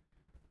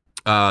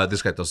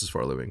 This guy does this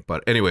for a living,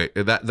 but anyway,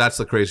 that's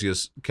the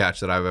craziest catch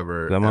that I've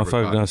ever. that ever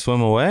motherfucker caught. gonna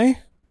swim away?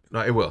 No,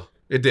 it will.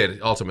 It did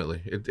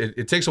ultimately.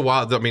 It takes a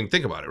while. I mean,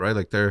 think about it, right?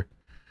 Like they're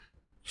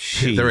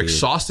Shit.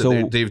 exhausted.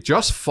 So- They've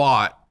just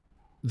fought.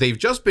 They've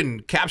just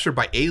been captured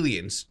by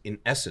aliens, in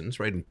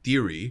essence, right? In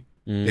theory,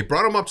 they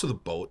brought him up to the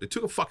boat. They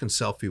took a fucking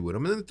selfie with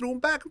him, and then they threw him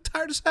back. I'm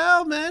tired as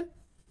hell, man.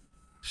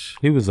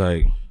 He was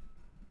like,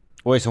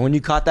 Wait, so when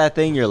you caught that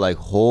thing, you're like,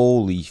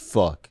 holy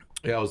fuck.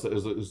 Yeah,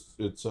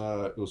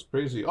 it was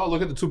crazy. Oh,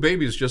 look at the two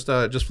babies just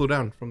flew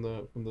down from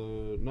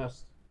the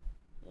nest.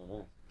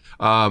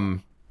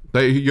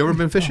 You ever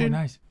been Oh, fishing?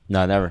 nice.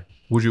 No, never.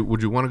 Would you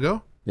want to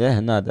go? Yeah,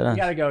 no, that You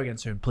gotta go again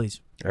soon,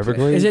 please.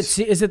 Everglades?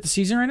 Is it the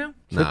season right now?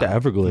 It's like the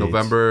Everglades.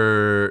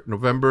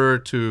 November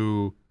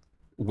to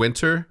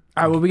winter.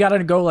 All right. Well, we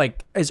gotta go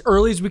like as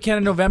early as we can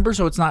in November,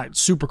 so it's not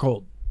super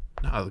cold.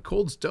 Nah, the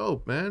cold's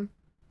dope, man.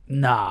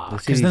 Nah,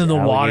 Let's see because then these the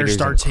water alligators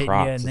starts and hitting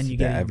you, crocs. and then you It's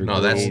the get.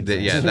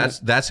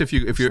 Everglades. No, that's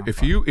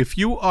if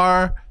you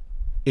are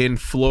in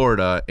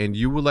Florida and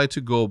you would like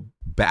to go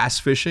bass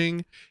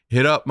fishing,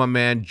 hit up my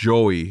man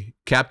Joey,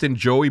 Captain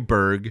Joey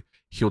Berg.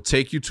 He'll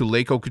take you to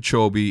Lake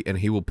Okeechobee and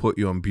he will put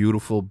you on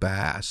beautiful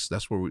bass.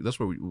 That's where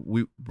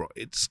we bro,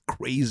 it's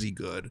crazy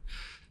good.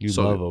 You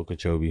So- love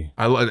Okeechobee.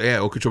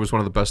 Okeechobee is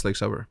one of the best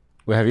lakes ever.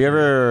 Wait, have you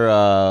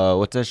ever,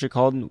 what's that shit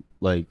called?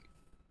 Like,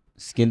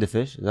 skin to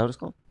fish? Is that what it's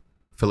called?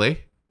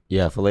 Fillet?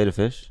 Yeah, fillet of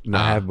fish. No,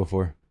 I have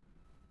before.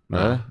 no.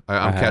 Really?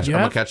 I'm have. You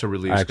gonna have? catch a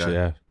release I actually guy.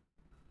 have.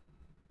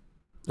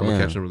 I'm a Damn.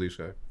 catch and release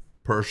guy.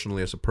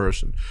 Personally, as a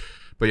person,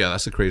 but yeah,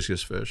 that's the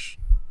craziest fish.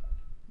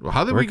 Well,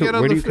 how did Where, we get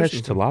on where the do you catch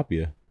fishing?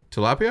 tilapia?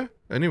 Tilapia?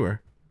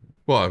 Anywhere.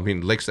 Well, I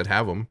mean, lakes that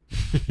have them.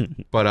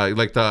 But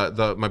like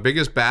my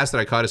biggest bass that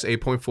I caught is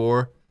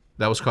 8.4.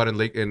 That was caught in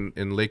Lake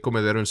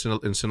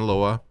Comedero in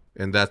Sinaloa,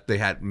 and that they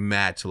had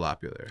mad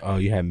tilapia there. Oh,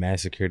 you had mad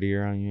security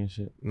around you and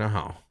shit.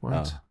 No, what?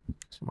 Oh.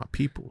 It's my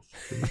peoples.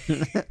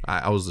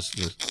 I was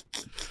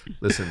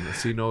listen.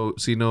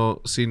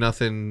 See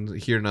nothing,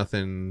 hear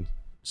nothing,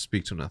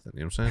 speak to nothing.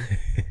 You know what I'm saying?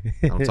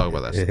 I don't talk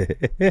about that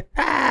stuff.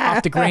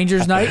 Optic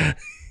Rangers night.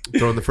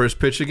 Throwing the first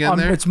pitch again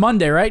there. It's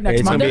Monday, right? Next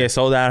It's gonna be Monday. a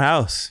sold out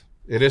house.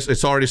 It is.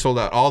 It's already sold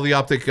out. All the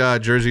Optic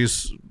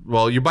jerseys.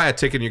 Well, you buy a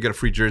ticket and you get a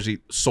free jersey.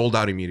 Sold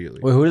out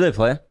immediately. Wait, who do they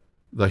play?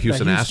 The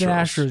Houston,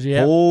 Astros.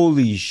 yeah.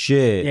 Holy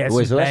shit! Yeah, it's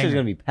Wait, a so that shit's banger.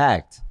 gonna be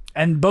packed.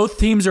 And both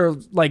teams are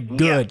like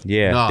good.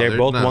 Yeah, No, they're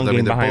both one game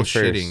they're behind both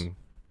first. shitting.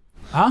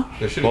 Huh?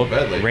 They're shitting Both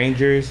badly.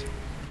 Rangers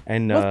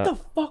and What the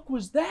fuck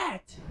was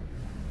that?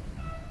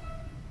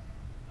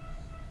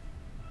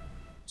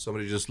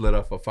 Somebody just lit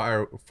off a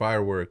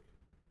firework,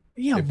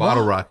 Yeah. a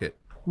bottle why? rocket.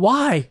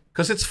 Why?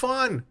 Cause it's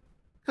fun.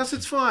 Cause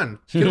it's fun.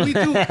 Can we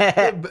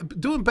do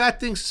doing bad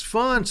things is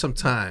fun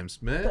sometimes,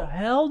 What the man.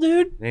 hell,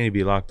 dude? they need to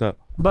be locked up.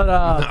 But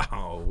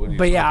No, what are you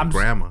But yeah, talking,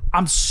 grandma.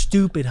 I'm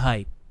stupid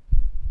hype.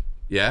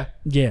 Yeah,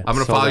 Yeah. I'm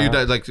gonna Sold follow you.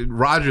 out. Like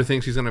Roger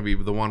thinks he's gonna be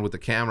the one with the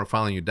camera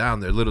following you down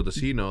there. Little does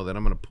he know that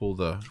I'm gonna pull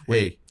the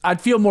hey. I'd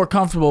feel more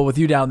comfortable with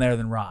you down there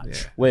than Raj.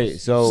 Yeah. Wait,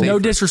 so No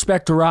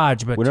disrespect to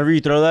Raj, but whenever you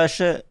throw that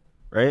shit,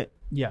 right?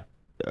 yeah.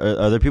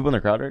 Are there people in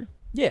the crowd already?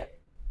 Yeah.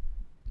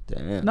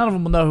 Damn. None of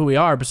them will know who we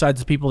are besides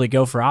the people that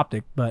go for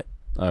Optic, but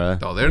All right.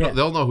 Oh, Yeah.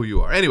 they'll know who you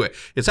are. Anyway,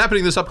 it's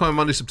happening this upcoming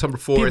Monday, September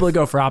 4th. people that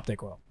go for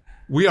Optic will.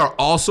 We are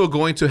also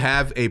going to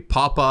have a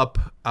pop-up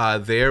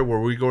there where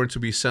we're going to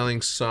be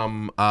selling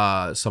some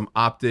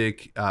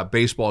Optic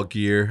baseball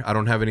gear. I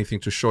don't have anything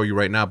to show you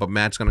right now, but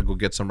Matt's going to go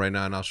get some right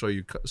now, and I'll show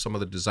you some of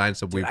the designs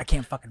that Dude, I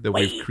can't fucking we've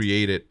wait.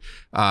 created.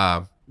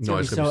 No,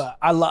 it's So gonna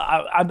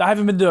I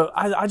haven't been to.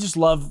 I just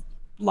love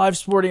live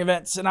sporting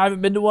events, and I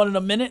haven't been to one in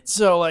a minute.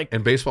 So like,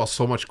 and baseball's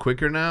so much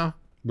quicker now.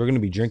 We're gonna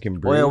be drinking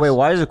brews. Wait,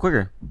 why is it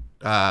quicker?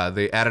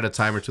 They added a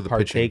timer to the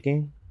pitching.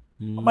 Partaking.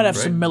 I might have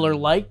some Right. Miller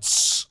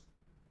Lights,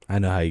 I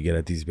know how you get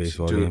at these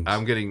baseball Dude, games.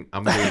 I'm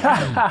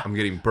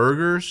getting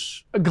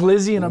burgers. a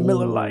Glizzy, and a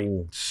Miller Light.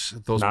 Ooh.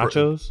 Those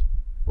Nachos.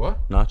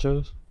 what?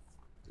 Nachos.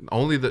 I'm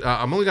only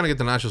gonna get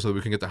the nachos so that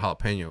we can get the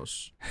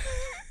jalapenos.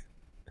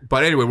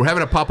 But anyway, we're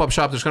having a pop-up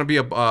shop. There's gonna be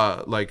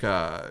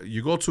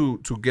you go to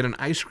get an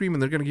ice cream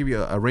and they're gonna give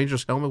you a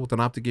Rangers helmet with an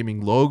Optic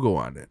Gaming logo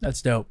on it.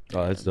 That's dope.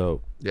 Oh, that's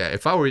dope. Yeah,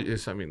 if I were,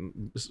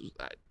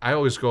 I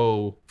always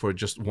go for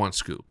just one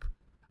scoop.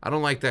 I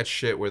don't like that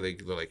shit where they're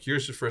like,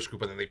 here's the first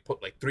scoop, and then they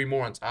put like 3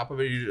 more on top of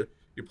it.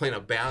 You're playing a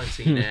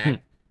balancing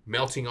act,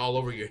 melting all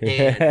over your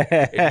hand,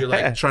 and you're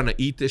like trying to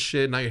eat this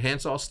shit. Now your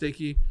hands all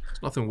sticky.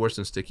 It's nothing worse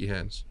than sticky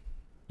hands,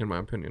 in my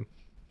opinion.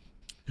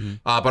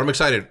 But I'm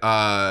excited.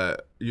 Do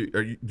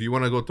you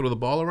want to go throw the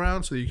ball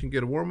around so you can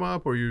get a warm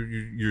up, or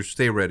you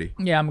stay ready?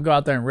 Yeah, I'm gonna go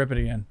out there and rip it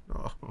again.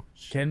 Oh,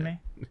 Kidding me?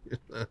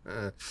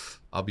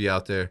 I'll be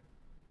out there.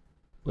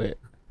 Wait.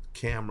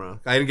 Camera.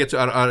 I didn't get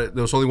to.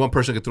 There was only one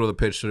person who could throw the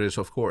pitch today,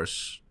 so of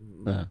course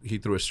he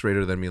threw it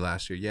straighter than me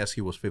last year. Yes,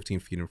 he was 15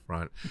 feet in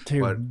front.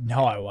 Dude, But-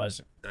 no, I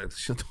wasn't.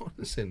 Don't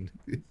listen.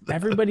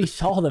 Everybody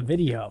saw the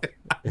video.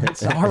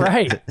 It's all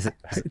right.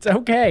 It's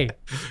okay.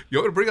 You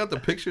want me to bring out the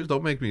pictures?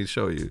 Don't make me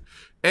show you.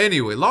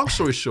 Anyway, long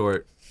story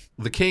short,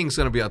 the King's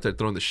gonna be out there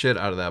throwing the shit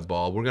out of that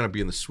ball. We're gonna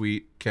be in the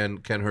suite, Ken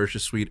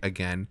Hirsch's suite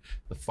again,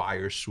 the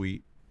Fire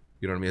suite.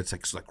 You know what I mean?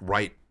 It's like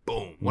right,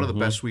 boom, one of the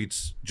best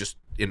suites just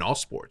in all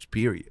sports.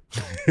 Period.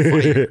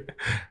 Yeah,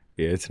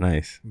 it's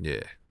nice.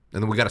 Yeah.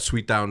 And then we got a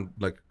suite down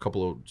like a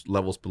couple of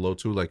levels below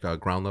too, like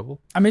ground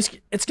level. I mean,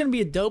 it's gonna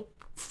be a dope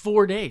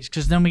 4 days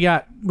because then we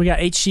got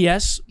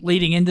HCS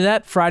leading into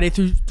that Friday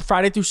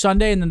through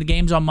Sunday, and then the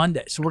game's on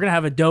Monday. So we're gonna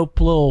have a dope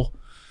little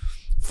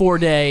 4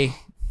 day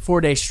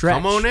stretch.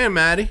 Come on in,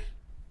 Maddie.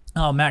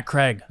 Oh, Matt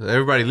Craig.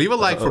 Everybody, leave a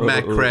like for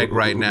Matt Craig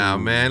right now,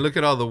 man. Look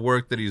at all the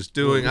work that he's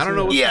doing. I don't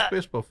know what's Yeah. this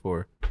baseball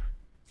for.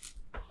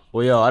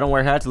 Well, yo, I don't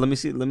wear hats. Let me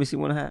see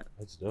one hat.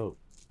 That's dope.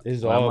 This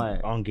is Why all am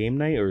I- on game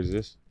night, or is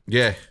this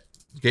Yeah,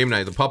 game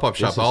night, the pop-up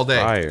shop this all is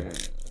day. Fire.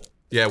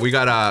 Yeah, we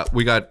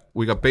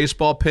got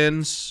baseball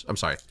pins. I'm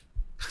sorry,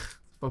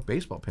 what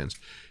baseball pins?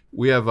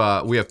 We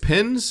have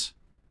pins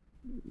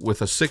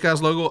with a sick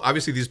ass logo.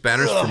 Obviously, these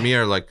banners for me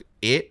are like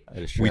it. I had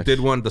to We stretch. did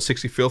one, the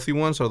 60 Filthy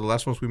ones are the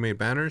last ones we made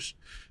banners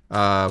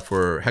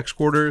for hex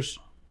quarters,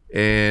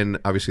 and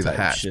obviously the Type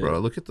hats, shit. bro.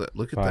 Look at the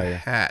Fire.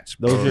 hats,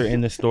 bro. Those are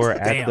in the store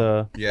at Damn.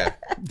 the. Yeah,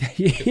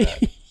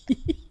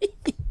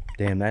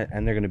 Damn that,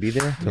 and they're gonna be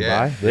there to yeah.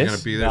 buy They're this.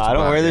 gonna be there. Nah, to I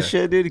don't buy, wear this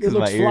yeah. shit, dude, It because my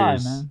looks fly,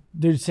 ears. man.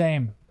 Dude,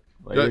 same.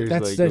 My Good. ears,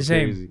 That's like, the go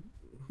same. crazy.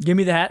 Give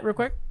me the hat real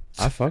quick.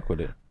 I fuck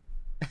with it.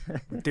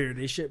 Dude,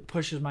 this shit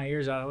pushes my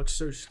ears out. It looks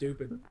so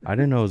stupid. I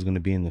didn't know it was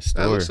gonna be in the That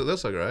store.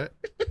 looks all right.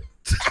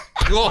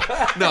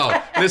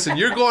 No, listen,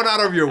 you're going out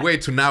of your way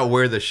to not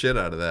wear the shit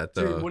out of that,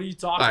 though. Dude, what are you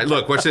talking All right,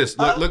 look, watch this.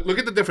 Look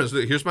at the difference.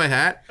 Here's my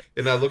hat,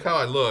 and now look how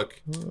I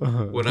look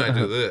when I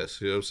do this.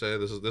 You know what I'm saying?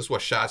 This is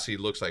what Shotzi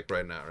looks like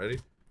right now. Ready?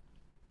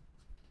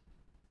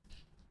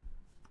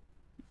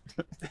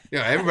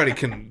 Yeah, everybody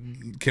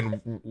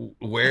can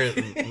wear.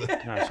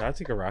 Nah,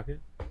 Shotzi can rock it.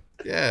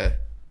 Yeah,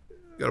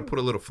 gotta put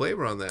a little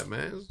flavor on that,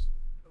 man.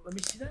 Let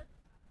me see that.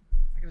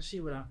 I gotta see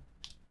what.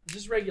 Is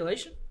this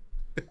regulation?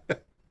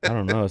 I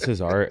don't know. It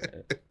says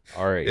It's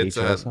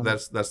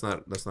RHS. that's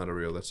not a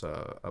real. That's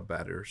a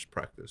batter's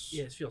practice.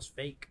 Yeah, it feels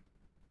fake.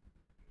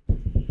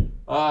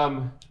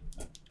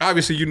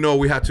 Obviously,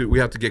 we have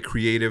to get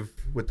creative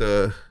with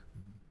the.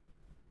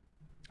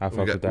 I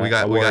fuck with that. We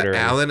got Award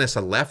Alan as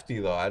a lefty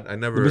though. I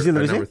never Let me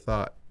see. never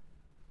thought.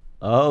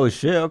 Oh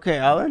shit. Okay,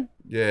 Alan.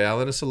 Yeah,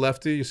 Alan is a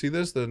lefty. You see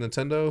this? The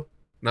Nintendo?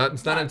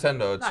 It's not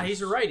Nintendo. It's, Nah,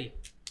 he's a righty.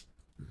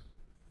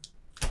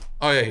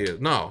 Oh yeah, he is.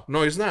 No,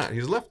 he's not.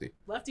 He's a lefty.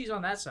 Lefty's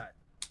on that side.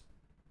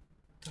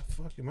 What the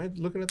fuck? Am I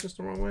looking at this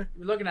the wrong way?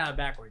 We're looking at it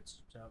backwards.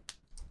 So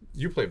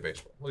You play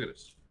baseball. Look at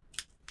this.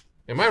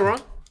 Am I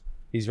wrong?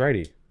 He's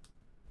righty.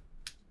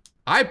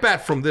 I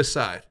bat from this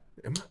side.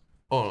 Am I?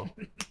 Oh,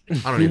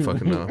 I don't even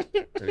fucking know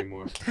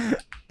anymore.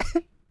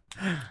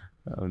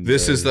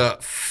 This is the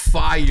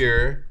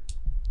Fire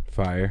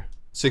Fire.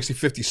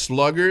 60-50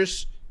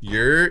 Sluggers.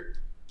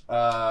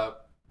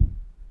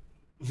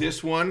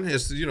 This one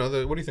is,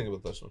 what do you think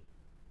about this one?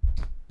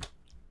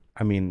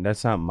 I mean,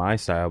 that's not my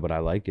style, but I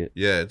like it.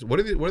 Yeah, what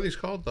are these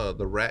called? The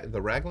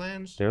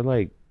Raglans? They're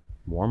like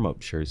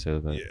warm-up shirts. So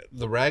that. Yeah,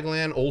 the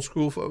Raglan old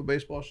school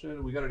baseball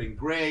shit. We got it in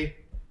gray,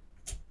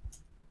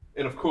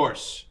 and of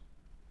course,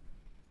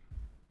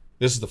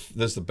 this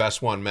is the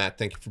best one, Matt.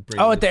 Thank you for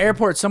bringing. at the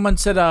airport, someone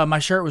said my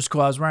shirt was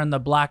cool. I was wearing the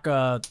black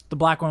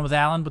one with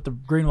Alan with the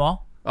green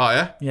wall. Oh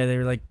yeah, Yeah, they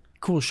were like,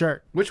 cool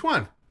shirt. which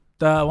one?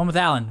 The one with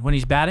Alan when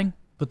he's batting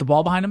with the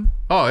ball behind him,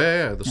 Oh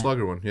yeah, the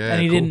Slugger one. Yeah,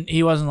 and cool.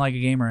 he wasn't like a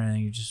gamer or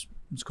anything. It's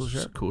a cool It's a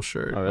shirt. cool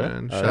shirt, Oh, really?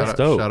 man. Oh, that's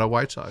dope. Shout out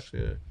White Sox.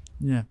 Yeah,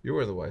 Yeah. you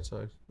wear the White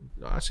Sox.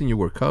 I seen you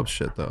wear Cubs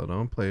shit though.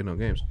 Don't play no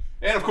games.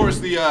 And of course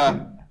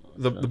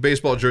the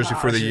baseball jersey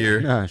for the year.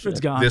 Nah, shit. It's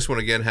gone. This one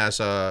again has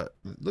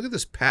look at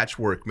this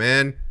patchwork,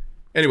 man.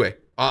 Anyway,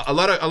 a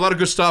lot of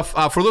good stuff.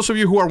 For those of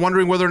you who are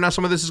wondering whether or not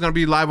some of this is going to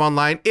be live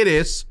online, it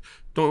is.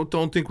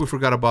 Don't think we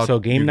forgot about. So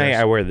game you night,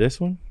 guys. I wear this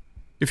one.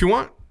 If you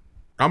want,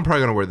 I'm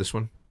probably gonna wear this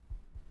one.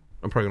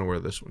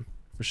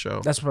 For sure.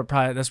 That's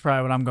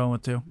probably what I'm going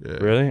with too. Yeah.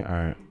 Really? All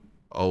right.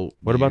 Oh,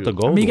 What about the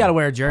gold? I mean, you got to one?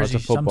 wear a Oh, jersey.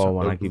 it's a football some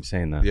one. sort. I keep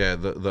saying that. Yeah,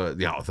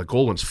 the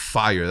gold one's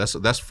fire.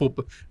 That's full.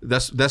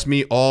 That's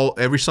me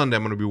every Sunday.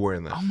 I'm gonna be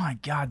wearing that. Oh my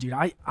god, dude!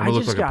 I gonna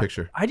look just like a got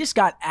picture. I just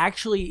got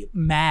actually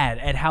mad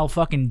at how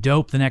fucking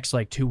dope the next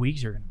like 2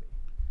 weeks are gonna be.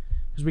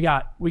 Because we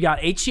got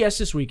HCS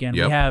this weekend.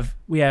 Yep.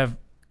 We have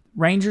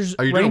Rangers.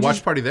 Are you doing a Rangers,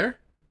 watch party there?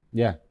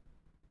 Yeah.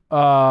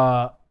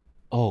 Uh,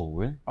 Oh,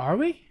 really? are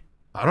we?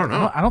 I don't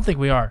know. I don't think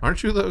we are.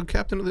 Aren't you the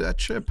captain of that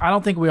ship? I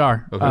don't think we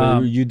are.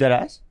 Okay. You dead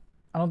ass?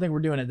 I don't think we're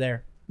doing it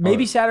there.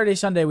 Maybe Saturday,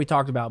 Sunday we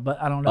talked about,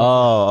 but I don't know.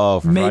 Oh,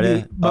 for Maybe,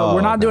 Friday? but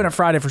we're not doing it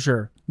Friday for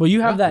sure. Well,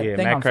 you have that Yeah,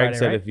 thing Matt on Craig Friday,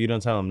 said right? if you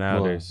don't tell him now,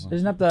 Whoa. there's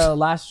Isn't that the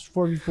last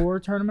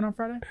 4v4 tournament on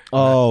Friday?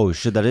 Oh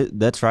shit,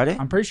 that's Friday.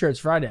 I'm pretty sure it's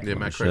Friday. Yeah,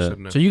 Matt Craig shit. said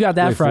no. So you got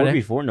that Wait,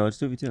 Friday. 4v4? No, it's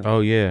 2v2. Oh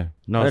yeah,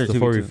 no, That it's is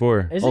the 2v2.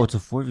 4v4. Is Oh, it? it's a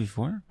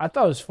 4v4. I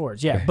thought it was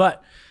fours. Yeah,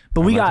 but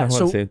we Am I got talking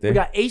about the same we thing?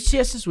 got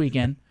HCS this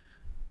weekend.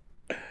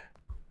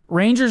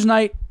 Rangers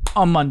night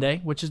on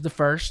Monday, which is the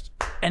first,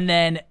 and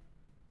then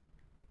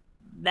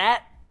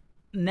that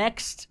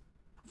next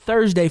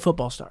Thursday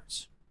football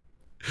starts.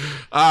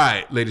 All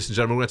right, ladies and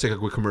gentlemen, we're going to take a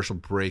quick commercial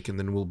break and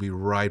then we'll be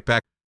right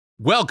back.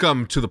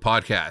 Welcome to the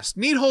podcast.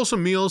 Need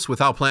wholesome meals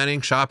without planning,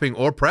 shopping,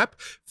 or prep?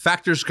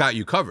 Factor's got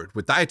you covered.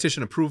 With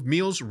dietitian-approved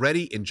meals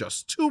ready in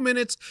just 2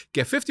 minutes,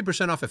 get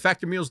 50% off at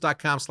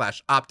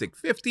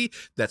factormeals.com/optic50.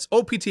 That's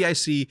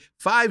OPTIC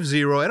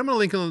 50. And I'm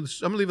going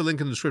to leave a link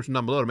in the description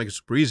down below to make it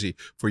super easy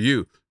for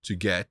you to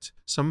get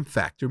some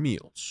Factor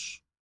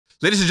meals.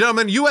 Ladies and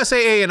gentlemen,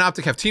 USAA and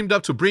Optic have teamed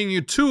up to bring you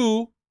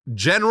 2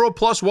 General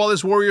plus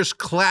Wallace Warriors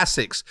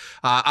Classics.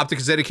 Optic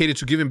is dedicated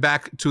to giving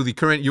back to the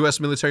current U.S.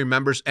 military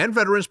members and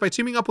veterans by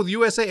teaming up with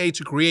USAA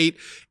to create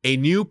a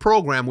new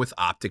program with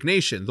Optic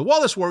Nation. The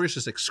Wallace Warriors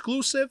is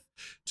exclusive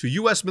to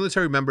U.S.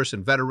 military members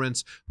and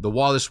veterans. The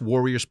Wallace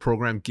Warriors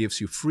program gives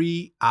you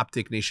free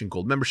Optic Nation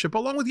Gold membership,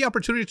 along with the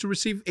opportunity to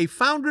receive a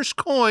Founder's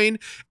Coin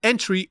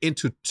entry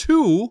into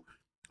 2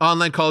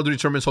 online Call of Duty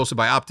tournaments hosted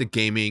by Optic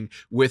Gaming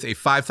with a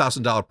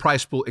 $5,000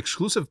 prize pool,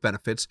 exclusive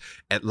benefits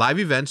at live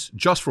events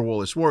just for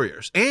Wallace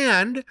Warriors,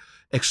 and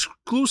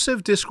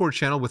exclusive Discord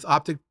channel with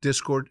Optic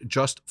Discord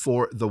just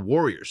for the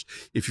Warriors.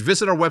 If you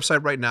visit our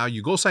website right now,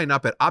 you go sign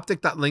up at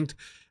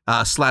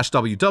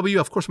optic.linked/WW.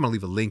 Of course, I'm going to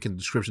leave a link in the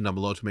description down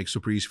below to make it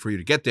super easy for you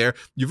to get there.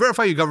 You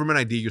verify your government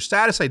ID, your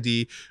status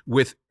ID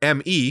with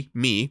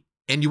me,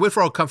 and you wait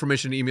for our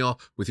confirmation email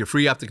with your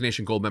free Optic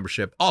Nation Gold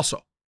membership.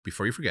 Also,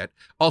 before you forget,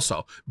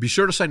 be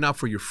sure to sign up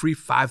for your free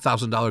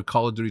 $5,000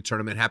 Call of Duty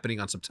tournament happening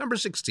on September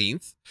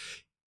 16th.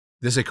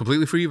 This is a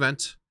completely free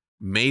event.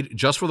 made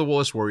just for the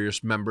Wallace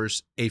Warriors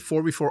members, a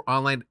 4v4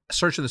 online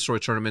search and destroy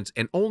tournament,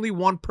 and only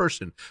one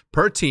person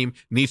per team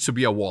needs to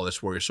be a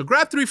Wallace Warrior. So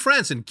grab 3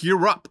 friends and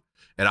gear up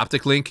at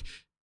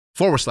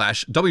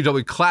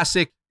OpticLink/WW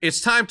Classic. It's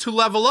time to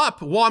level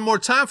up one more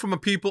time from the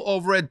people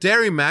over at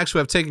Dairy Max who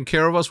have taken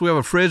care of us. We have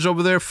a fridge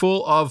over there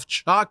full of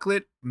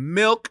chocolate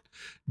milk.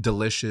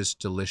 Delicious,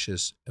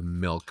 delicious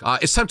milk.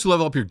 It's time to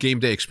level up your game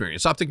day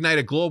experience. Optic Night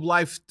at Globe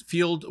Life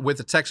Field with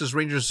the Texas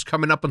Rangers is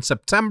coming up on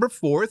September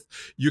 4th.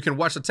 You can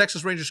watch the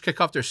Texas Rangers kick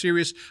off their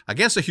series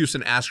against the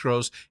Houston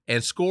Astros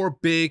and score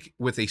big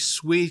with a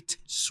sweet,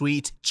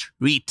 sweet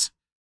treat.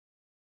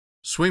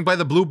 Swing by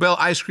the Bluebell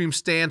ice cream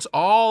stands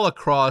all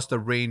across the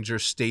Ranger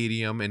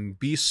Stadium and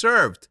be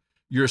served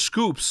your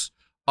scoops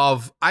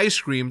of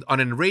ice cream on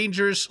a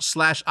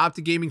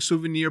Rangers/Optic Gaming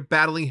souvenir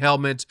battling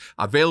helmet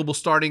available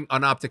starting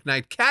on Optic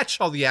Night.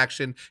 Catch all the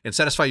action and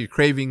satisfy your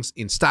cravings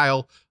in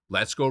style.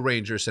 Let's go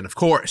Rangers. And of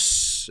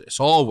course, as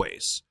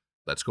always,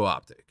 let's go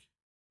Optic.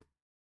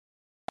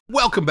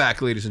 Welcome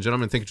back, ladies and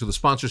gentlemen. Thank you to the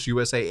sponsors,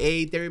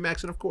 USAA, Dairy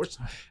Max, and of course,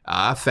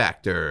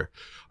 Factor.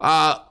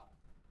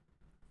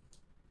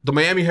 The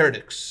Miami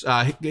Heretics.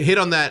 Hit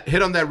on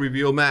that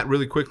reveal, Matt,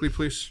 really quickly,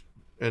 please.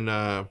 And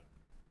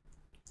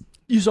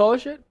You saw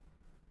this shit?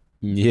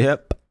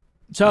 Yep.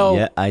 So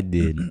yeah, I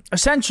did.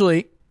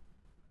 essentially,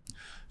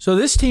 so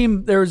this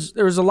team, there was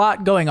a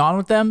lot going on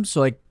with them.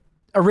 So like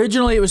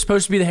originally it was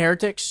supposed to be the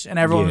Heretics, and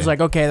everyone was like,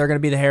 okay, they're gonna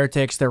be the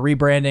Heretics. They're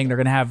rebranding. They're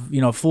gonna have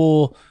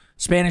full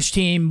Spanish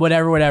team,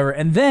 whatever.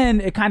 And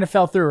then it kind of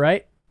fell through,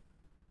 right?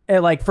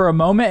 And like for a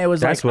moment, it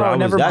was That's like, what I oh, was-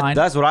 never mind.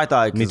 That's what I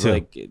thought. Me 'cause, too.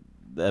 Like,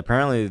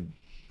 apparently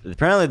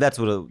that's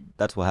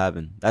what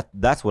happened.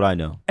 That's what I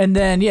know. And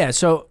then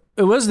so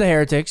it was the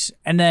Heretics,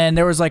 and then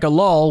there was like a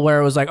lull where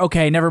it was like,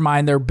 okay, never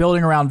mind. They're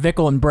building around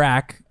Vickle and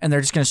Brack, and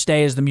they're just gonna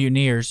stay as the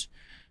Mutineers.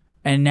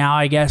 And now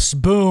I guess,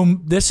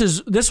 boom, this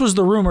was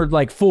the rumored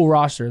like full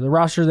roster. The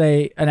roster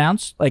they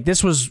announced, like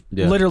this was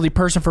literally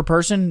person for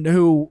person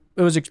who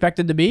it was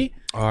expected to be.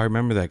 Oh, I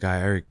remember that guy,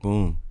 Eric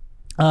Boone.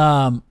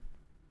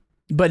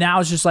 But now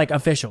it's just like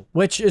official,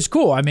 which is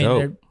cool. I mean,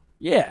 Dope.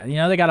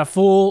 they got a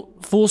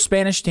full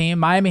Spanish team,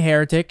 Miami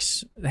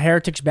Heretics. The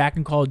Heretics back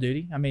in Call of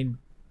Duty. I mean,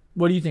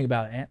 what do you think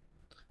about it,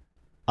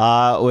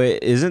 Ant?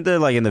 Wait, isn't there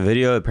like in the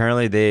video?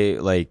 Apparently they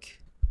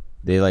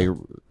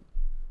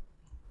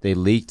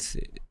leaked.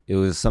 It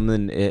was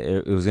something.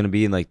 It was gonna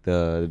be in like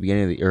the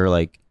beginning of the or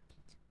like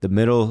the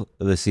middle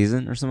of the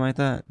season or something like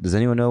that. Does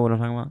anyone know what I'm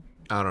talking about?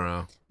 I don't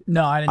know.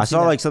 No, I didn't. I see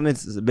saw that. like something.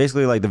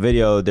 Basically, like the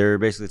video. They're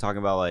basically talking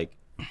about like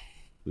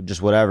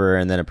just whatever,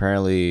 and then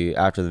apparently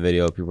after the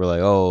video, people were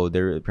like, "Oh,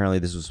 apparently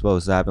this was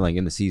supposed to happen like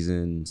in the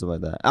season,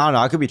 something like that." I don't know.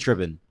 I could be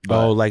tripping.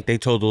 But Like they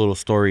told a little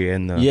story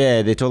in the.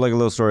 yeah, they told like a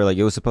little story. Like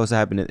it was supposed to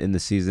happen in the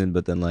season,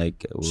 but then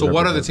like. So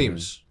what are the whatever.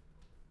 teams?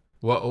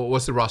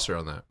 What's the roster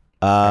on that?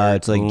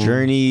 It's like Boom.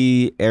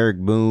 Journey, Eric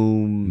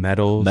Boom,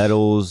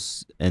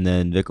 Metals, and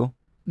then Vickle.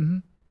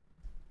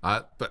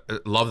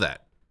 Love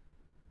that.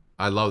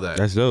 I love that.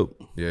 That's dope.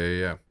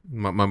 Yeah.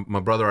 My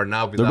brother are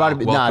now. They're about to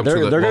be. Nah,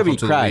 they're gonna be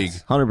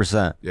cracked.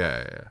 100%.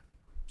 Yeah.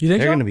 You think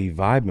They're so? gonna be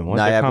vibing. Once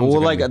Nah, they yeah, come, but it's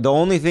well, gonna like be- the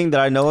only thing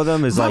that I know of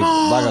them is like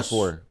Black Ops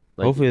 4.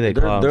 Like, Hopefully they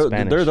they're, call out they're,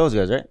 Spanish. they're those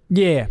guys, right?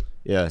 Yeah.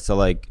 Yeah. So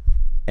like,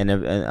 and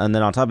then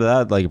on top of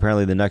that, like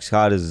apparently the next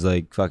COD is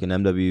like fucking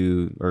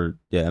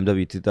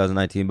MW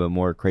 2019, but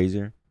more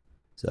crazier.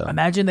 So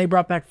Imagine they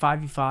brought back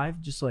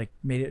 5v5, just like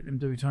made it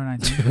MW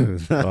 2019.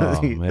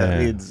 that'd be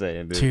man.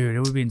 insane, dude. Dude, it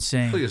would be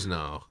insane. Please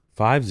no.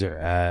 Fives are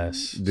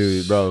ass.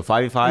 Dude, bro, 5v5 It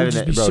would and just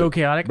then be bro, so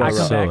chaotic. bro, I come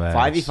so back.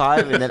 bad.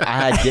 5v5 and then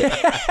I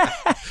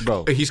had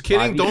bro. He's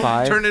kidding. 5v5,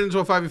 Don't turn it into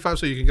a 5v5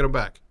 so you can get him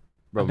back.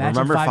 Bro,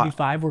 Imagine remember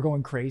 5v5, we're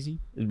going crazy.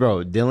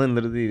 Bro, Dylan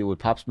literally would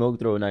pop smoke,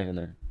 throw a knife in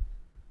there.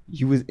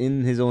 He was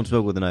in his own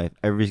smoke with a knife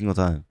every single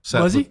time.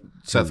 Seth, Was he?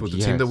 Seth, with the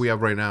team Yes. that we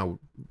have right now,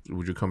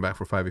 would you come back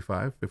for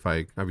 5v5 if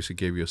I obviously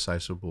gave you a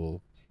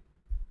sizable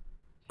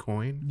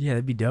coin? Yeah,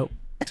 that'd be dope.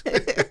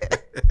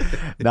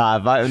 I'd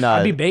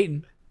I'd be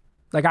baiting.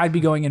 Like, I'd be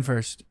going in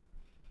first.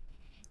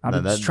 I'd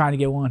No, be just that- trying to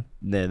get one.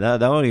 Nah,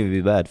 that won't even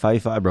be bad.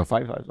 5v5, bro.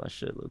 5v5 is my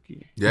shit, low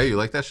key. Yeah, you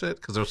like that shit?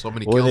 Because there's so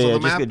many Well, kills yeah,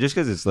 on the map? just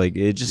because it's like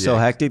it's just so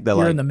Yeah. hectic that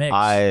You're like in the mix.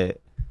 I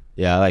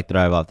like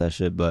thrive off that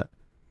shit. But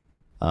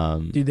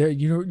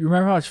Dude, you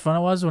remember how much fun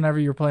it was whenever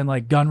you were playing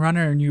like Gun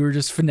Runner and you were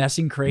just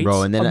finessing crates?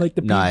 bro, and then on, like,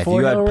 the if P4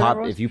 you had or whatever pop,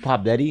 it was? if you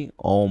popped Eddie,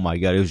 oh my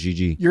god, it was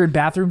GG. You're in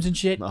bathrooms and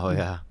shit. Oh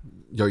yeah.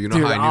 Yo, you know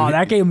Dude, how I knew?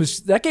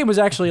 that game was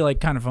actually like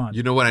kind of fun.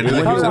 You know what I knew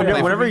that he was gonna play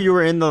for Whenever me? you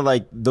were in the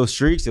like those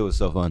streaks, it was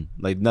so fun.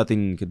 Like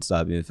nothing could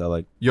stop you. It felt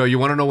like Yo, you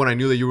want to know when I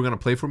knew that you were gonna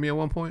play for me at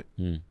one point?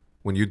 Hmm.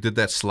 When you did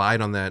that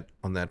slide on that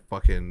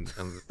fucking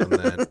on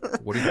that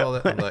what do you call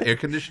that? On the air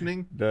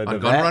conditioning on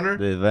Gun vent- Runner.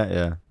 The event, yeah.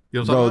 You know what I'm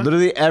Bro, talking about?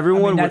 literally I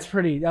everyone. mean, would, that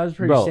was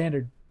pretty Bro.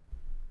 standard.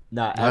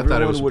 nah, I thought it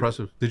everyone was would-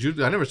 impressive. Did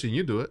you? I never seen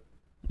you do it.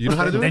 You know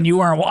how to do Then it? you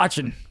weren't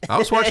watching. I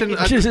was watching.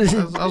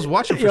 I was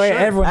watching for Yeah, sure.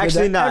 everyone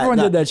Actually, did that. Everyone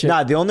did that shit.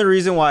 Nah, the only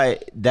reason why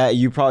that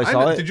you probably I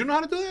saw know- it. Did you know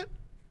how to do that?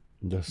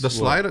 The What?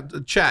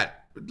 slide,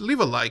 chat. leave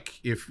a like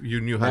if you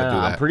knew how to do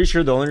I'm that. pretty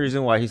sure the only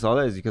reason why he saw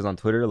that is because on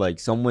Twitter, like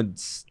someone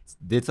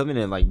did something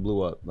and it like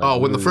blew up. Like, Oh,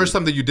 when the literally- first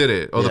time that you did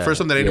it, or the Yeah, first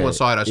time that anyone yeah.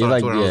 saw it, I saw it on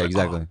like, Twitter. And I yeah, was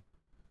like, exactly.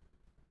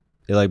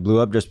 It like blew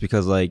up just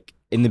because like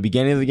in the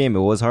beginning of the game it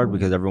was hard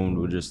because everyone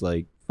would just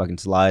like fucking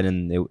slide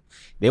and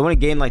they want to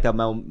gain like that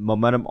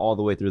momentum all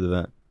the way through the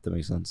event. If that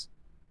makes sense.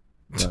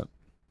 Yeah.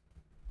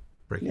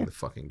 breaking the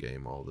fucking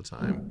game all the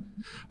time.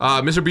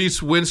 Mr.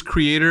 Beast wins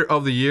Creator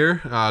of the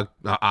Year.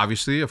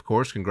 Obviously, of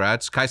course,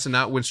 congrats. Kai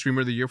Cenat wins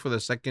Streamer of the Year for the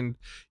second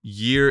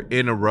year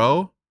in a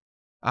row.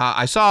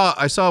 I saw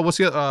what's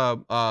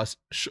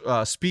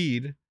the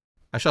Speed.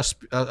 I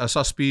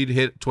saw Speed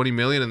hit 20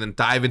 million and then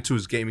dive into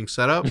his gaming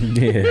setup.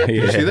 Yeah,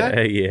 you see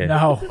that? Yeah.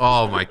 No.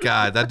 Oh my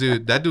god, that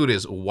dude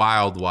is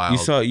wild.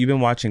 You've been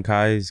watching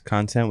Kai's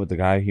content with the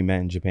guy he met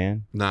in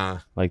Japan, Nah.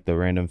 like the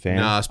random fan.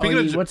 Nah, speaking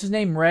of what's his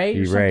name? Ray? or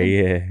Ray,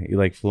 something? yeah, he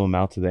like flew him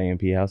out to the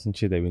AMP house and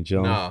shit. They've been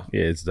chilling. No.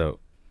 Yeah, it's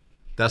dope.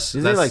 that's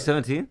Isn't he like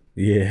 17?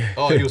 Yeah.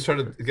 oh, he was trying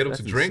to get him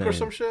That's to drink or insane.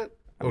 some shit?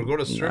 Or go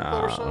to a strip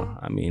club or Nah, something?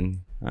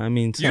 I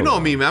mean, You know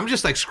me, man. I'm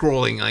just like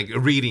scrolling, like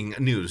reading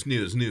news. I'm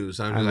just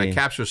I like mean-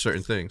 capture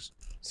certain things.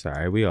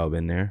 Sorry, we all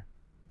been there.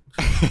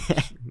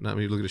 Not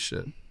me. Look at this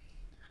shit.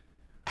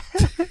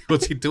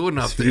 What's he doing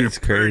up there? Speed's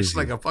crazy. Perched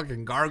like a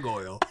fucking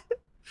gargoyle.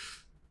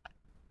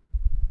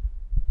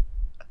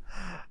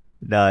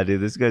 Nah,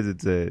 dude, this guy's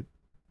insane.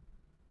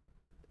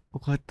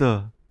 What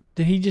the?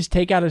 Did he just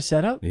take out his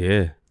setup?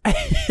 Yeah.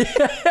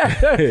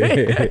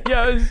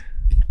 Yes.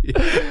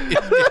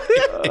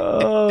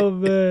 Oh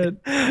man.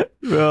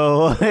 Bro,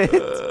 what?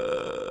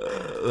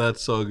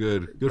 That's so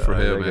good. Good for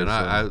him, man.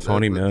 I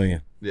 20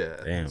 million. Yeah,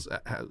 Damn.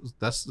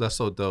 that's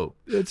so dope.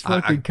 It's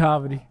I- fucking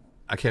comedy.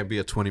 I can't be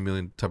a 20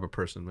 million type of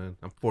person, man.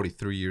 I'm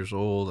 43 years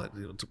old.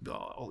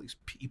 All these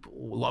people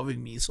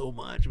loving me so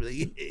much.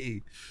 Like,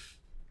 hey.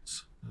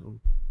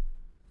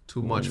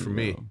 Too much for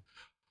me.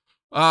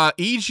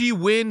 EG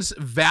wins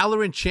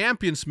Valorant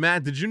Champions.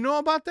 Matt, did you know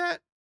about that?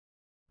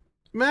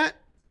 Matt,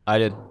 I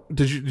did.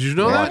 did you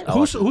know Yeah, that? I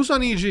watched it. Who's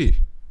on E EG?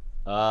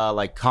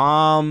 Like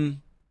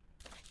Calm.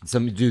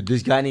 Some dude,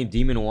 this guy named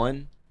Demon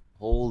One.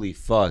 Holy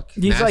fuck.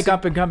 He's Nasty? like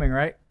up and coming,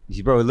 right?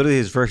 Bro, literally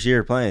his first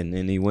year playing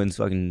and he wins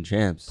fucking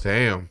champs.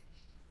 Damn.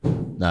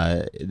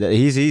 Nah,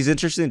 he's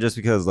interesting just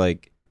because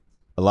like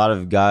a lot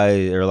of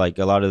guys or like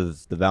a lot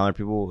of the Valorant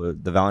people,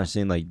 the Valorant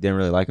scene like didn't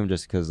really like him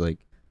just because like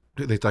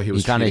They thought he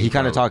was he kind of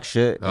cheating, bro. talks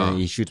shit Oh. and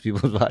he shoots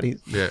people's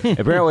bodies. Yeah.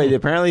 apparently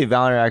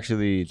Valorant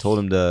actually told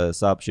him to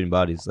stop shooting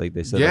bodies. Like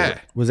they said, Yeah.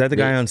 like, Was that the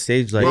guy on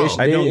stage? Like, Bro,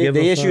 I don't give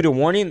they a issued fuck. a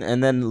warning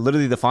and then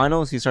literally the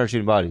finals he started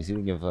shooting bodies. He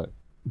didn't give a fuck.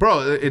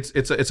 Bro, it's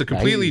a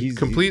completely he's-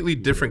 completely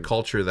different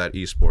culture, that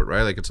esport,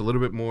 right? Like it's a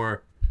little bit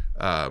more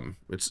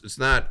it's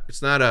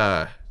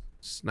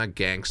not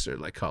gangster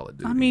like Call of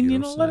Duty. I mean,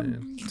 what I'm let saying?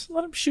 him just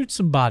let him shoot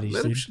some bodies.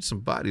 Let him dude. shoot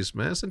some bodies,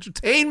 man. It's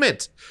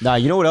entertainment. Nah,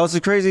 you know what else is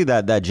crazy?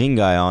 That Jing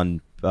guy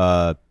on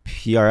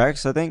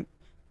PRX, I think.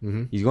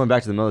 Mhm. He's going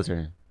back to the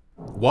military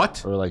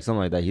What? or like something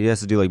like that. He has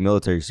to do like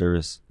military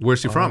service.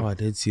 Where's he from? Oh, I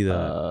did see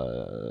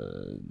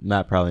that.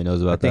 Matt probably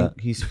knows I about think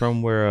that. he's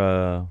from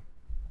where,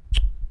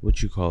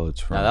 what you call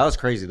it's from. Nah, that was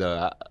crazy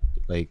though.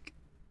 Like,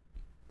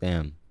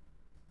 damn.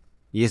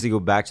 He has to go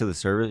back to the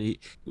service.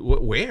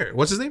 Where?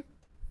 What's his name?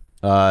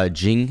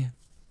 Jing,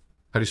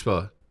 How do you spell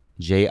it?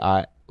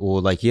 J-I.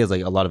 Well, like he has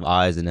like a lot of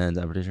I's and N's.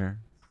 I'm pretty sure.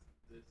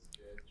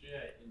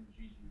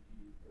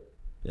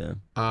 Yeah.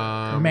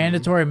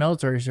 Mandatory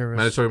military service.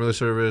 Mandatory military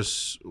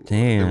service.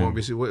 Damn. They won't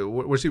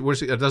be, where's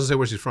he? It doesn't say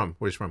where he's from.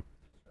 Where he's from?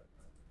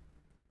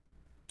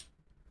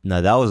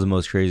 No, that was the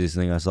most craziest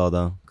thing I saw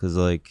though, cause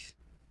like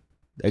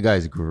that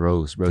guy's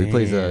gross, bro. He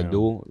plays a Damn.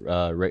 dual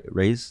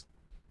race.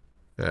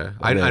 Yeah,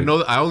 Okay. I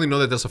know. I only know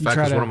that that's a You fact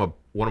try because to-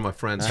 one of my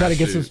friends try to has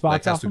get some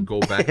spots has off to him? go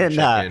back and check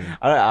Nah, in.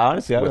 I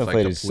honestly with, haven't like,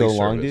 played the it so police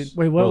long, service. dude.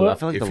 Wait, what? Bro, I what?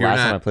 feel like If the you're last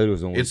time not- I played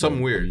was when It's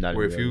something weird. not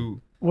Where even if really.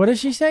 you, What does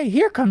she say?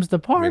 Here comes the I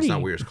mean, party. it's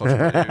not weird. It's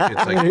culture.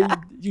 It's like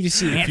You just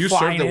see Ant you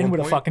flying served at in one with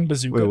a point- fucking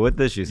bazooka. Wait, what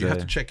did she say? you have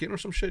to check in or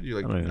some shit. You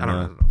like I don't even I don't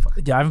know. know. Fuck.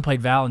 Dude, I haven't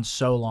played Val in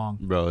so long.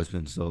 Bro, it's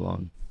been so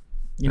long.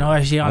 You know what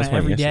I see on I was it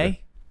playing every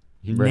yesterday.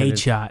 day? Brandon? Nade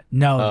shot.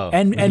 No, Oh.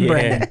 and Yeah.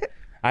 Brandon.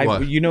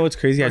 What? You know what's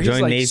crazy? I He's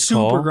joined like Nate's super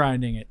call.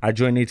 grinding it. I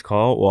joined Nate's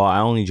call. Well,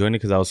 I only joined it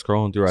because I was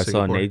scrolling through. I saw a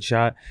Singapore. Nate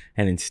shot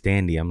and in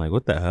Standy. I'm like,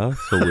 what the hell?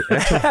 So weird.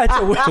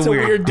 That's a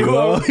weird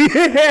duo.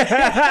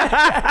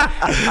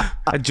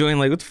 I joined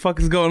like, what the fuck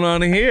is going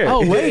on in here?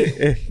 Oh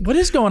wait, what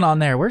is going on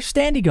there? Where's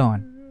Standy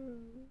going?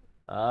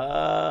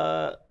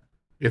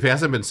 If it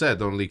hasn't been said,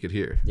 don't leak it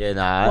here. Yeah,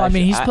 nah. Well, I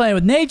mean, he's playing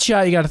with Nade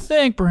shot. You got to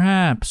think,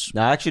 perhaps.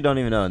 Nah, I actually don't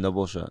even know. No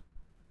bullshit.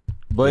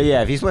 But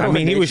yeah, if he's playing I with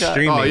mean, he Nate was Shot,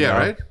 streaming. Oh yeah, bro.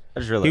 right. I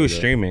just realized He was that.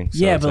 streaming.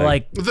 so Yeah, it's but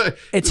like,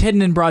 it's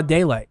hidden in broad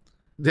daylight.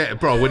 Yeah,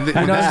 bro. When, You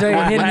know what I'm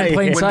saying? Hidden in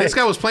plain when sight. this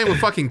guy was playing with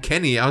fucking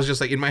Kenny, I was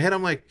just like, in my head,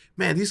 I'm like,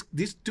 man,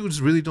 these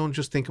dudes really don't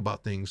just think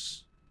about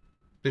things.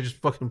 They just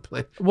fucking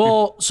play.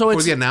 Well, so Before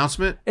it's the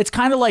announcement, it's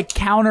kind of like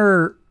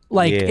counter.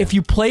 Like Yeah. if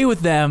you play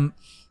with them,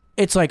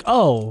 it's like,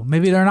 oh,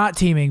 maybe they're not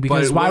teaming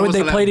because But why when would was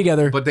they the play la-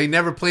 together? But they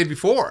never played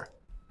before,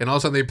 and all of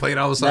a sudden they played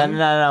all of a No, sudden. no,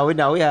 no,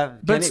 no. We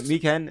have. But We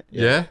can.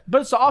 Yeah.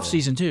 But it's the off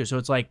season too, so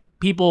it's like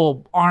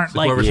people aren't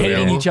like whoever's hating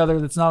available? each other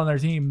that's not on their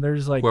team. They're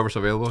just like, Whoever's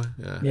available.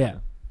 yeah.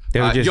 They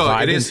were just it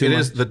vibing is. too It much.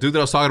 is. The dude that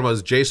I was talking about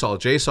is J-Sol.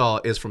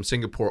 J-Sol is from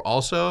Singapore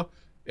also,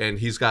 and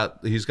he's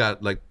got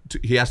like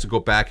he has to go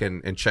back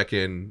and check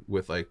in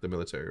with like the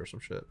military or some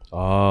shit.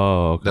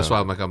 Oh, okay. That's why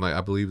I'm like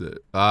I believed it.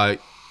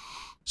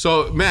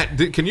 So Matt,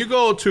 can you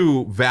go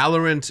to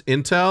Valorant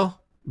Intel,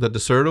 the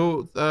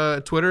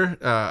Deserto Twitter?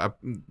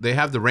 They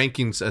have the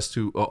rankings as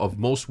to of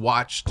most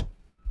watched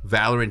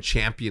Valorant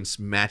Champions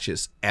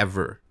matches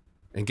ever,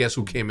 and guess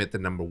who came at the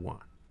number 1?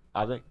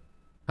 Optic.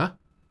 Huh?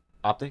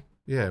 Optic.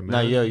 Yeah, man. No,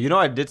 yo, you know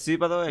what I did see,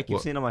 by the way? I keep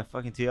What? seeing on my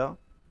fucking TL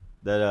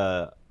that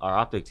our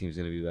Optic team's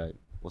gonna be back.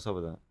 What's up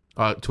with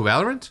that? To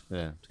Valorant,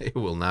 Yeah. it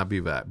will not be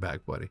back,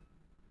 buddy.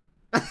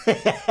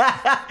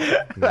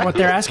 What,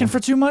 they're asking for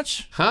too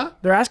much? Huh?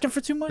 They're asking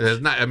for too much?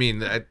 It's not. I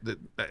mean,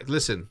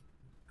 listen.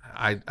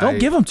 Don't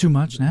give them too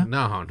much now.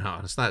 No.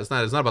 It's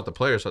not about the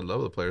players. I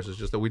love the players. It's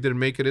just that we didn't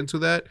make it into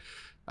that.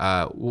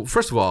 Well,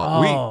 first of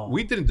all, Oh.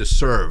 we didn't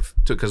deserve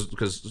to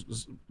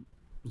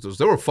because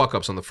there were fuck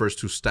ups on the first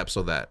 2 steps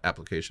of that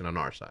application on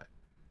our side.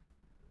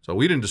 So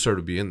we didn't deserve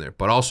to be in there.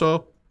 But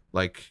also,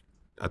 like,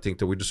 I think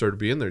that we deserve to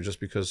be in there just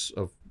because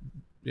of,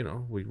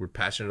 we were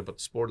passionate about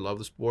the sport, love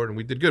the sport, and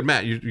we did good.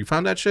 Matt, you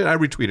found that shit? I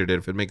retweeted it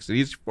if it makes it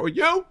easy for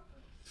you.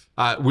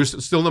 We're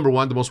still number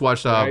 1, the most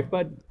watched. Right,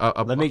 bud.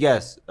 Let me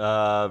guess.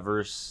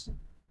 Verse.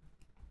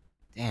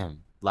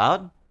 Damn.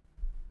 Loud.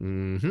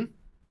 Mm-hmm.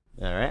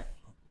 All right.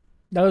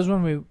 That was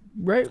when we,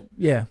 right?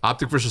 Yeah.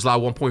 Optic versus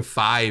Loud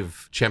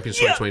 1.5 Champions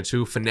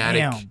 2022.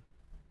 Fnatic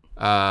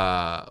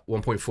Damn.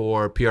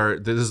 1.4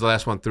 PR. This is the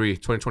last one.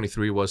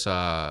 2023 was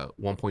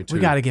 1.2. We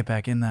got to get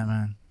back in that,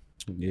 man.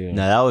 Yeah.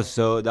 No,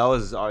 that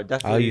was our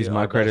definitely. I'll use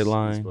my our credit best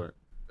line. sport.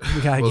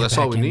 We got to Well, get that's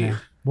back all we in need.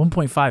 there.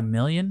 1.5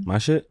 million? My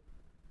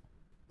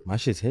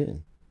shit's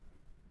hitting.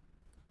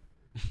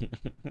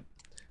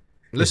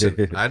 Listen,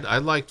 I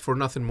liked for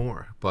nothing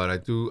more, but I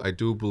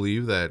do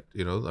believe that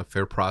a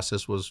fair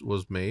process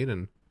was made,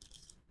 and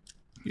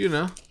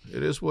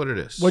it is what it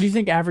is. What do you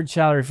think average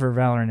salary for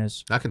Valorant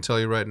is? I can tell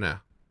you right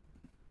now,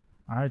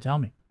 All right, tell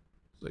me.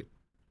 like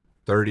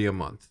 $30 a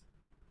month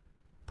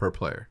per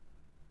player.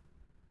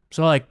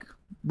 So, like,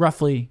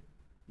 roughly.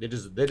 They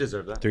deserve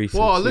that. 360.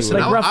 Well, listen,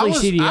 Like I roughly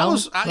was,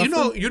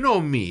 CDL, you know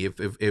me.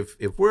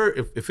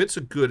 If it's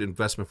a good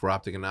investment for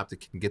Optic and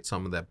Optic can get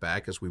some of that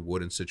back, as we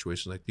would in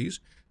situations like these,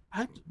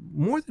 I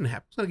more than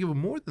happy. I was gonna give them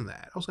more than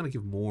that. I was gonna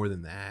give more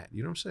than that.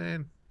 You know what I'm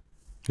saying?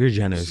 You're a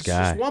generous It's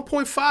guy.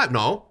 1.5.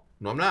 No,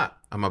 I'm not.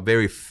 I'm a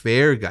very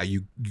fair guy.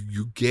 You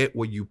get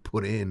what you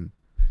put in.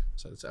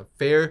 So it's a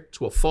fair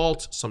to a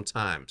fault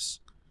sometimes.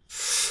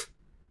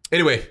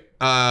 Anyway,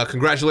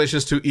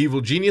 congratulations to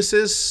Evil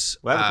Geniuses.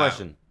 Well, I have a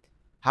question.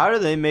 How do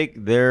they make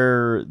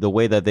the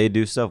way that they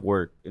do stuff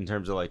work in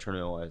terms of like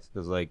tournament wise?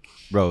 Because like,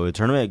 bro, the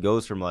tournament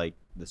goes from like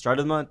the start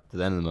of the month to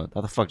the end of the month.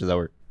 How the fuck does that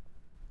work?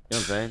 You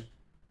know what I'm saying?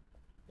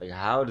 Like,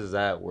 how does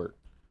that work?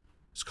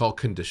 It's called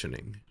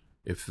conditioning.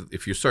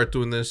 If you start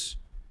doing this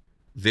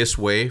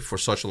way for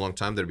such a long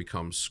time, that it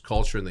becomes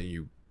culture, and then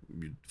you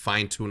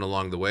fine tune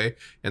along the way,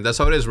 and that's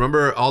how it is.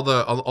 Remember all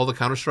the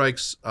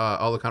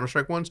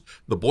Counter-Strike ones?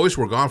 The boys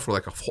were gone for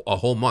like a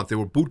whole month. They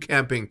were boot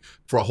camping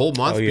for a whole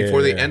month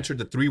before they entered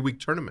the 3-week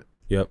tournament.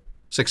 Yep.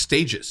 6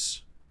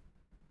 stages.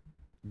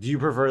 Do you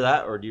prefer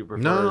that, or do you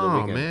prefer the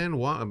No, weekend?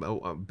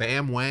 man.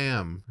 Bam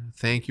wham.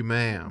 Thank you,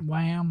 ma'am.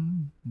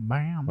 Wham,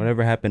 bam.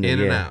 Whatever happened to In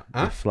and you? out,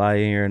 huh? You fly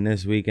here in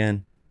this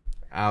weekend.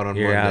 Out on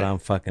You're Monday. out on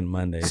fucking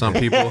Monday.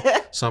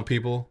 Some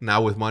people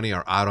now with money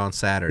are out on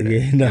Saturday.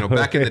 Yeah, no.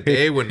 Back in the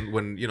day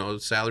when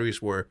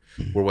salaries were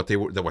what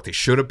they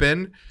should have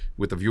been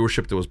with the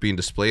viewership that was being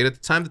displayed at the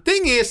time. The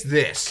thing is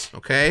this,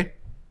 okay?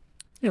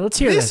 Yeah, let's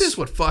hear this. This is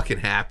what fucking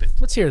happened.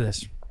 Let's hear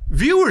this.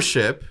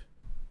 Viewership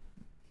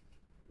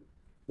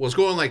was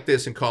going like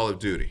this in Call of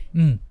Duty,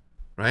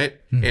 right?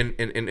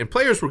 And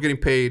players were getting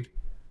paid,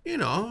 a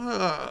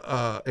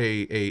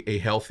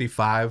healthy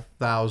 $5,000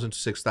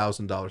 to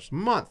 $6,000 a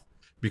month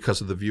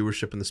because of the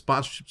viewership and the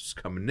sponsorships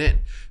coming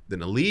in. Then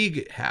the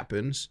league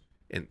happens,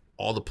 and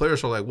all the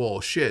players are like, "Well,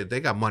 shit,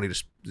 they got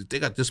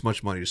this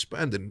much money to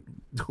spend, and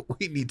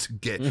we need to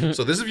get."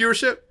 So this is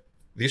viewership.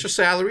 These are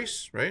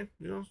salaries, right?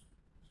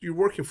 You're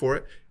working for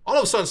it. All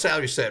of a sudden,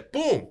 salary said,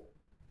 "Boom."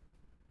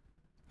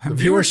 The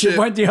Viewership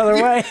went the other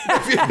way.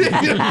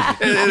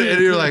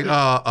 and you're like,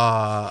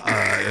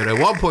 and at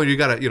one point you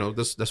gotta,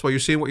 that's why you're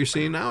seeing what you're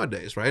seeing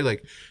nowadays, right?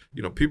 Like,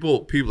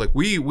 people like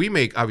we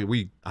make,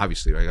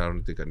 obviously, right? I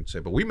don't think I can say,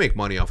 but we make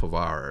money off of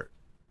our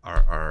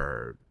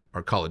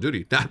Call of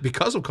Duty, not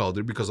because of Call of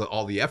Duty, because of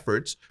all the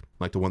efforts,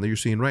 like the one that you're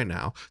seeing right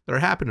now, that are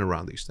happening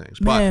around these things.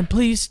 But Man,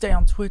 please stay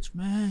on Twitch,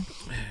 man.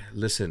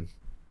 listen,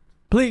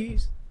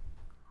 Please.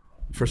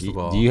 first of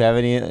all, Do you have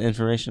any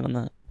information on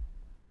that?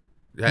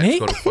 you have to Me?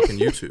 go to fucking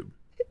YouTube.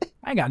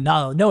 I got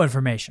no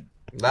information.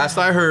 Last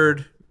I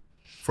heard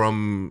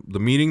from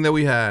the meeting that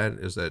we had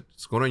is that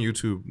it's going on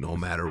YouTube no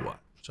matter what.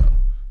 So,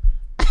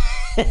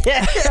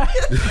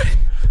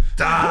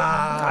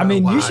 I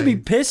mean, you should be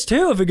pissed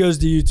too if it goes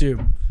to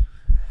YouTube.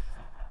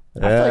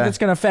 I feel like it's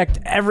gonna affect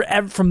every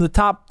from the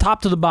top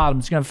to the bottom.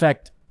 It's gonna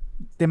affect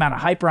the amount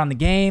of hype around the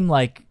game.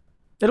 Like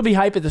it'll be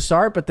hype at the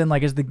start, but then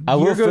like as the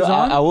year goes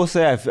on, I will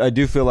say I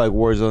do feel like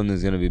Warzone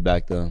is gonna be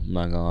back though. I'm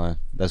not gonna lie.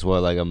 That's why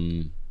like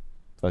I'm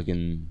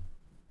fucking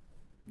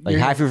like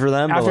happy for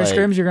them. After but, like,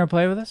 scrims, you're gonna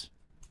play with us.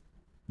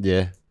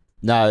 Yeah.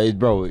 Nah,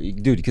 bro,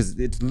 dude, because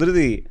it's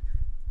literally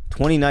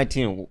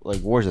 2019 like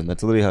Warzone.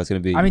 That's literally how it's gonna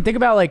be. I mean, think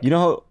about like you know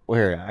how? Well,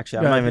 here, actually,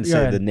 I'm Go not ahead, even go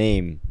say ahead. the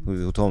name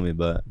who told me,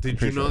 but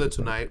Did you know that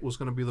tonight was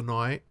gonna be the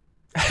night?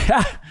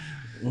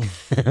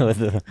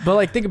 but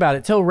like think about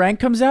it. Till rank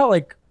comes out,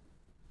 like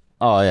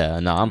Oh yeah,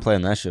 no, I'm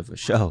playing that shit for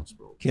sure.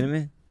 Kidding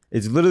me?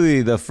 It's literally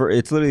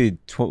It's literally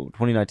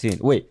 2019.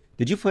 Wait,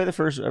 did you play the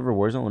first ever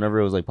Warzone whenever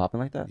it was like popping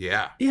like that?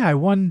 Yeah. yeah, I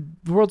won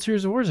the World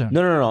Series of Warzone.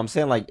 No. I'm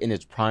saying like in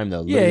its prime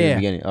though. Yeah, Literally in yeah. the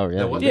beginning. Oh yeah.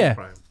 That was Yeah. his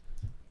prime.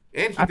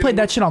 And he I played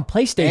did- that shit on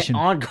PlayStation.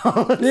 On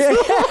console.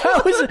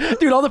 Yeah,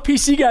 dude, all the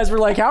PC guys were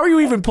like, "How are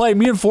you even playing?"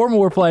 Me and Formal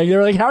were playing. They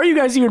were like, "How are you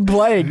guys even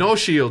playing?" No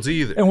shields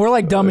either. And we're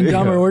like Dumb and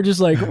Dumber. We're just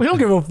like, we don't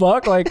give a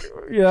fuck. Like,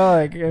 you know,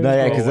 like. No,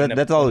 yeah, because When the-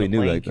 that's all when we the knew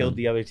plane back killed then.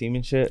 the other team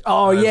and shit.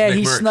 Oh That's yeah, Nick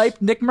he Merckx.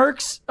 sniped Nick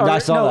Merckx. No, I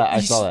saw that. I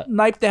he saw that.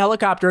 Sniped the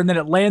helicopter and then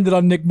it landed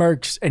on Nick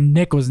Merckx, and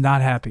Nick was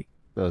not happy.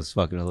 That was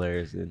fucking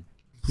hilarious, dude.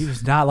 He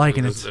was not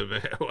liking it.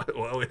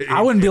 Well,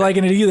 I wouldn't be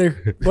liking it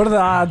either. What are the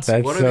odds?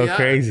 That's What are so the odds?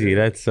 crazy.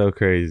 That's so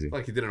crazy.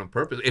 Like he did it on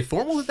purpose. If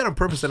Formal did that on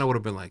purpose, then I would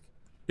have been like,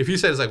 if he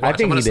says like, I "Watch, I'm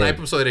think gonna he snipe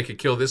did. him so that they could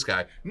kill this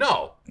guy."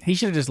 No. He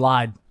should have just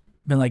lied.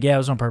 Been like, yeah, it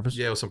was on purpose.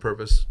 Yeah, it was on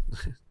purpose.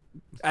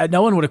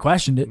 No one would have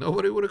questioned it.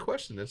 Nobody would have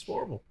questioned it. It's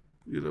horrible.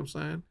 You know what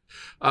I'm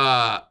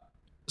saying?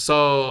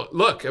 So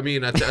look, I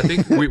mean, I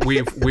think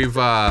we've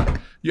have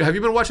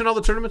you been watching all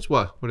the tournaments?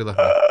 What are you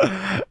laughing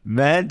at?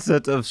 Man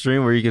set up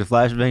stream where you can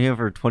flashbang him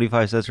for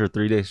 25 cents for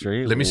 3 days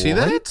straight. Let me see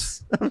What?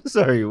 that. I'm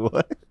sorry,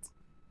 what?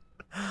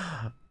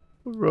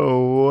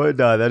 Bro, what?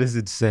 Nah, that is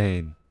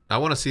insane. I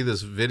want to see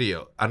this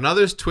video.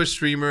 Another Twitch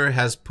streamer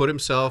has put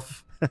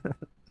himself in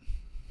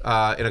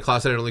a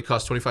class that it only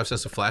costs 25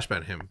 cents to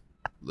flashbang him.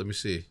 Let me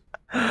see.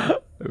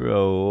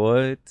 Bro,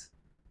 what?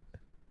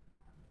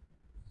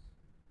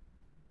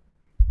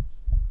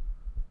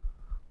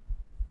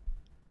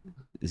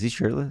 Is he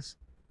shirtless?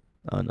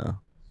 Oh no.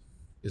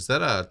 Is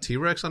that a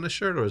T-Rex on his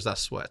shirt or is that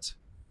sweat?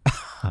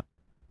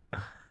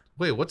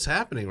 Wait, what's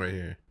happening right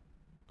here?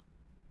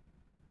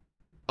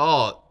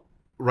 Oh,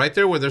 right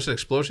there where there's an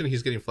explosion,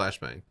 he's getting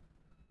flashbang.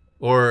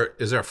 Or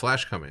is there a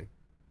flash coming?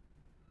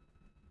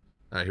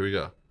 All right, here we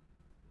go.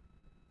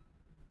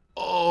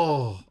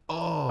 Oh,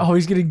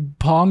 he's getting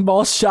pong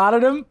balls shot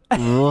at him.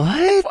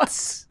 What?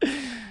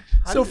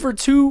 So for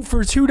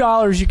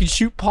 $2, you can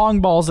shoot pong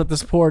balls at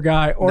this poor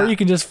guy, or Nah. you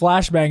can just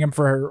flashbang him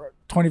for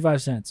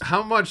 25 cents.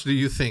 How much do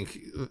you think,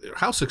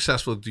 how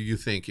successful do you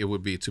think it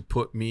would be to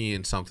put me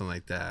in something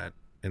like that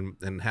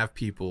and have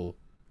people,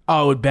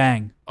 Oh, it would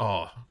bang.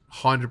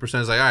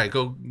 100% is like, all right,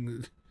 go.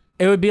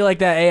 It would be like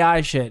that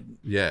AI shit.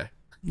 Yeah.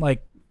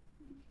 Like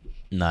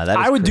Nah, that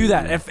is I would do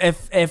crazy. that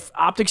if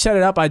Optic set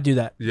it up. I'd do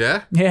that.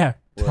 Yeah? Yeah,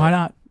 why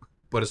not?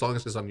 But as long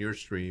as it's on your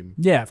stream.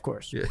 Yeah, of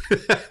course. Yeah.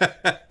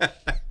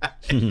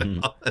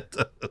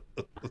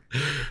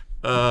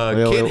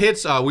 Wait, Kid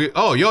hits. Yo.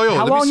 How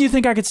let long me do you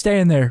think I could stay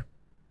in there?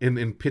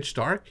 in pitch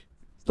dark?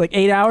 Like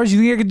 8 hours? You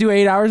think I could do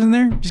 8 hours in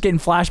there? Just getting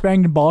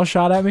flashbanged and balls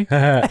shot at me?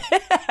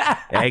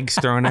 Eggs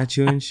thrown at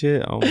you and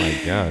shit. Oh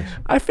my gosh.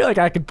 I feel like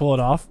I could pull it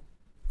off.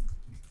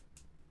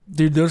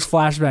 Dude, those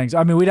flashbangs.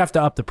 I mean, we'd have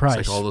to up the It's price.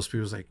 like all those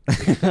people's like,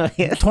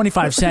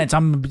 25 cents.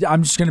 I'm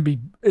just gonna be.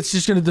 It's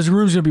just gonna. This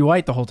room's gonna be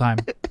white the whole time.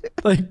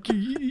 Like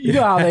you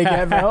know how they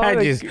get, bro. I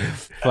Like, just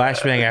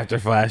flashbang after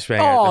flashbang.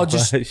 Oh, after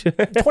just- flash.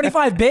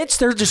 25 bits.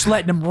 They're just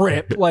letting them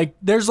rip. Like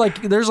there's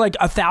like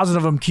 1,000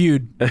 of them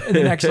queued in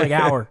the next like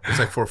hour. it's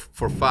like for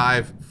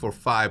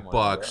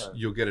 $5,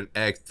 you'll get an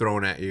egg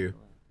thrown at you.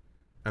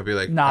 I'd be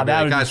like, Nah, I'd be that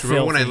like, would be guys,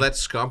 remember when I filthy. let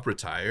Scump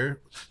retire?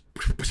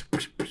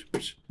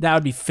 That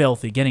would be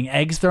filthy. Getting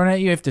eggs thrown at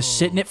you. You have to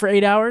sit in it for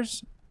 8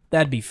 hours.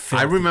 That'd be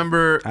filthy. I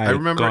remember a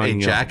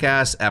Iconic.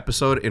 Jackass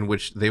episode in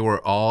which they were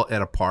all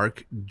at a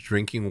park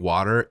drinking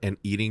water and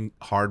eating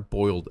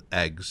hard-boiled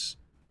eggs.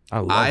 I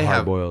love I have-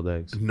 hard-boiled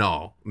eggs.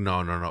 No, You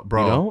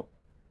bro. don't?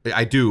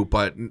 I do,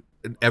 but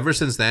ever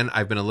since then,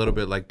 I've been a little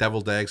bit like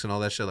deviled eggs and all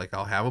that shit. Like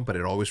I'll have them, but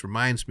it always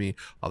reminds me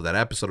of that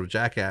episode of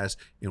Jackass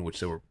in which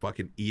they were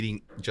fucking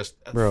eating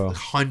just Bro.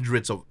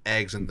 hundreds of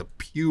eggs, and the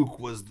puke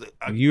was the.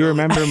 You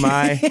remember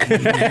my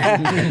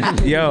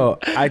Yo,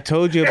 I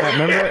told you about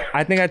remember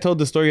I think I told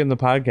the story on the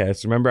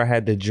podcast. Remember I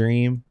had the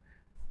dream?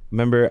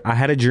 Remember I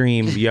had a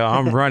dream. Yo,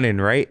 I'm running,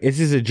 right?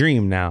 This is a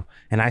dream now.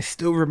 And I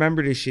still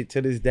remember this shit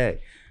to this day.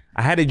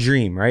 I had a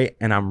dream, right?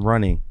 And I'm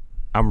running.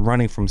 I'm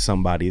running from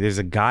somebody. There's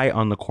a guy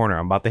on the corner.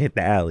 I'm about to hit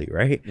the alley,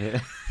 right?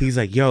 Yeah. He's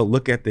like, yo,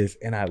 look at this.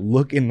 And I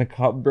look in the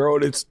cup, bro,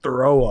 and it's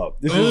throw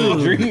up. This is a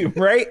dream,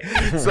 right?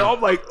 So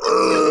I'm like,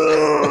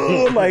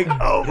 ugh, like,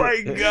 oh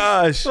my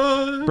gosh.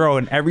 Bro,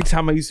 and every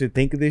time I used to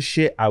think of this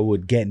shit, I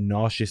would get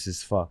nauseous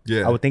as fuck.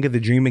 Yeah. I would think of the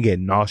dream and get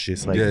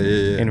nauseous, like Yeah.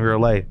 in real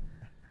life.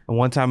 And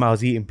one time I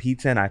was eating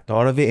pizza and I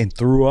thought of it and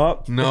threw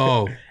up.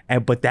 No.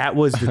 but that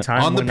was the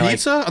time On the when, like,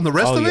 pizza, on the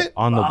rest of it,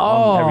 on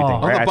Oh. everything.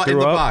 on Right? the I in threw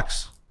the up.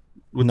 box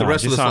with the No,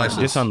 rest of the just slices.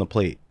 just on the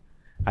plate.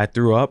 I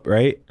threw up,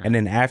 right? And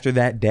then after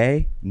that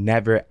day,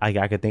 never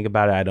I could think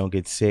about it. I don't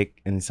get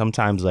sick. And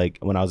sometimes, like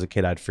when I was a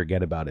kid, I'd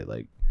forget about it.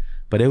 Like,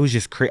 but it was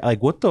just crazy.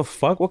 Like, what the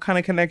fuck? What kind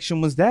of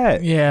connection was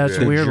that? Yeah, it's Yeah. a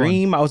The weird one.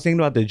 dream. I was thinking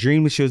about the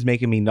dream. She was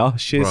making me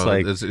nauseous. Bro,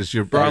 like, it's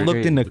your bro, I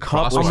looked in the the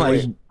cup. I'm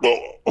crosswalk.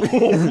 like,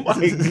 oh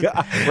my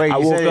god. Wait, I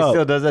you woke said it up.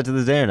 still does that to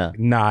this day or not?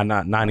 Nah,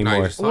 not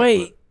anymore. just-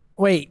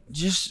 Wait,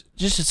 just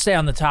to stay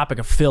on the topic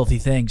of filthy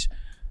things,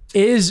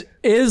 is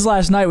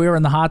last night we were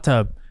in the hot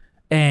tub,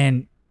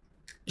 and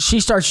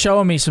she starts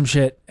showing me some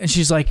shit, and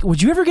she's like,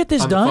 "Would you ever get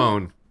this on done?" the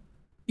phone.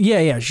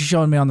 Yeah, she's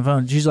showing me on the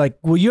phone. She's like,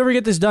 "Will you ever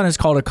get this done?" It's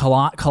called a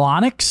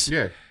colonics,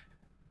 Yeah,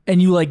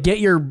 and you like get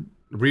your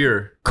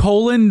rear.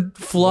 colon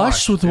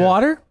flushed Washed, with yeah.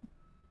 water,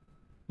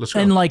 Let's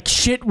go. and like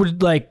shit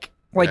would like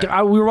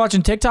Yeah. we were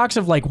watching TikToks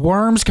of like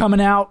worms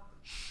coming out,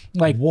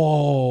 like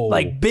Whoa.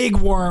 like big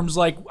worms,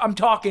 like I'm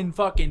talking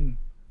fucking.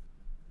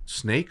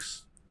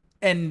 Snakes.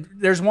 And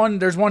there's one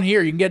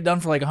here. You can get it done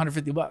for like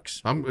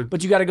 $150, I'm.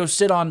 but you got to go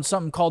sit on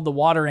something called the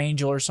Water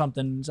Angel or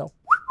something. So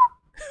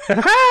for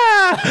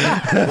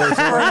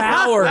an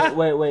hour,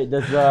 Wait.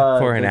 Does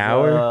For an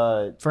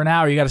hour? for an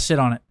hour, you got to sit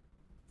on it.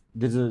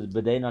 Does the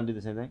bidet not do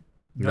the same thing?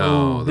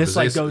 no, this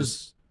like is-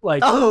 goes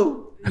like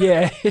Oh,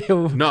 yeah,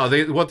 No,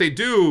 what they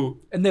do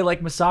and they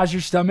like massage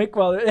your stomach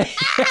while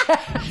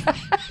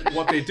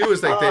what they do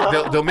is like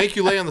they'll make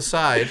you lay on the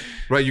side,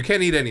 right? You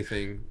can't eat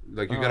anything.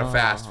 Like you gotta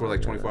fast for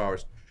like 24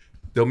 hours.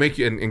 They'll make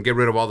you and get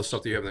rid of all the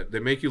stuff that you have. They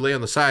make you lay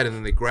on the side and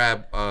then they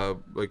grab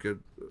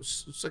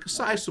it's like a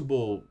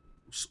sizable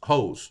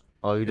hose.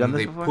 oh, you done And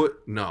this they before?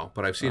 no,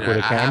 but I've seen it. With I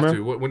a have camera?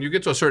 to. When you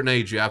get to a certain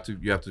age, you have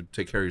to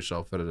take care of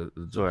yourself.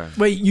 Sure.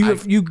 Wait,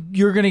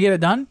 you're gonna get it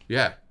done?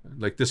 Yeah,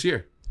 like this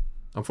year.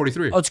 I'm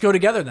 43. Let's go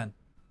together then.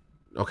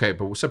 Okay,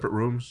 but we're separate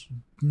rooms.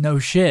 No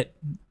shit.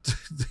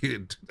 I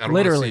don't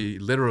Literally.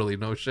 literally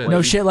no shit.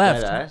 No shit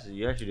left.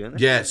 You actually doing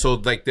this? Yeah, so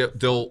like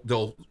they'll.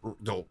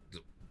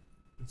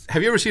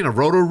 Have you ever seen a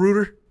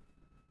roto-rooter?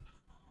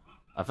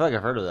 I feel like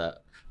I've heard of that.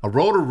 A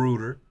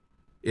roto-rooter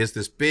is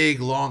this big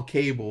long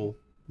cable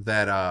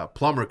that a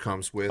plumber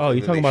comes with. Oh, and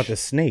you're then talking they about the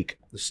snake.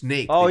 the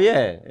snake. Oh They-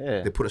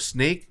 yeah. They put a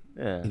snake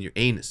Yeah. in your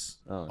anus,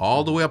 Oh,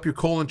 all the way up your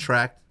colon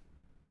tract,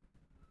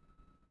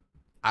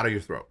 out of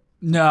your throat.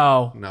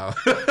 No. No,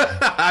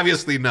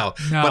 obviously no.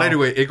 No. But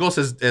anyway, it goes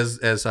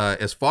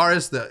as far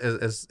as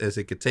as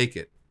it could take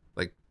it,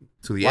 like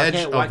to the Why edge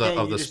can't- why of the can't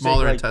of you the just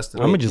smaller take, like-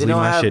 intestine. I'ma just They leave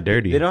don't my have- shit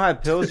dirty. They don't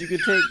have pills you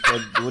could take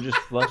that will just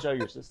flush out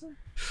your system.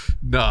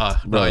 No,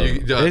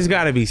 There's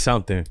got to be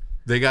something.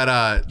 they got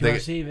You they want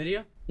to see a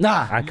video?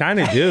 Nah. I kind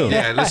of do.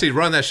 yeah. Let's see,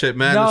 run that shit,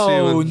 man. Let's see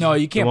No, what- no,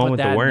 you can't one put with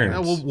the that. in worms.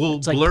 there. Yeah, we'll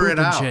It's like blur it poop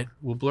and out. shit.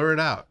 We'll blur it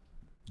out.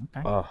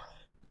 Oh,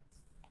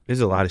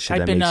 there's a lot of shit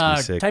Type that in makes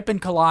me sick. type in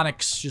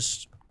colonics,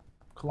 just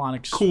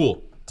colonics.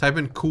 Cool. Type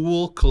in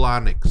cool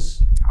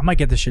colonics. I might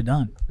get this shit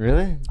done.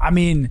 Really? I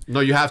mean,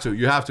 No, you have to.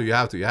 You have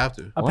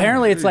to.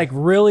 apparently it's like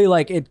really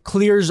like it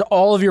clears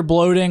all of your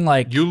bloating.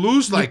 Like You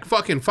lose like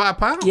fucking 5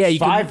 pounds. yeah, you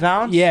 5 can,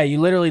 pounds? Yeah, you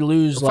literally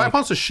lose 5 like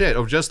pounds of shit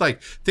of just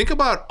like think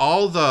about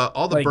all the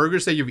Like-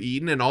 burgers that you've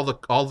eaten and all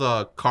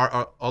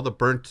the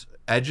burnt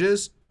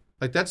edges.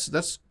 Like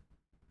that's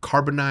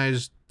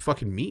carbonized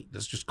fucking meat.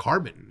 That's just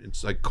carbon.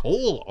 It's like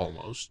coal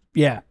almost.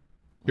 yeah.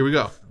 Here we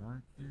go.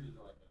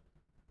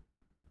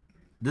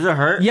 Does it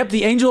hurt? Yep,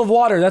 the Angel of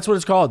Water. That's what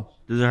it's called.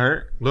 Does it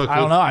hurt? Look. I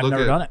don't know. I've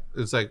never at- done it.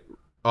 It's like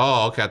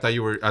oh okay.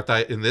 I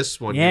thought in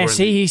this one. you Yeah, were in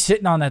see, the- he's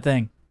sitting on that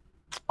thing.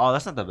 Oh,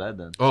 that's not that bad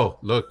then. oh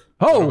look.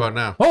 Oh, What about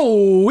now?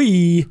 Oh,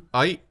 wee.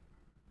 I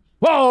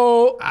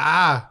Whoa.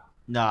 ah.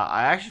 Nah,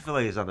 I actually feel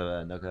like it's not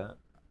that bad. Okay.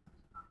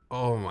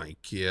 Oh my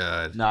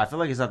god. Nah, I feel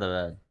like it's not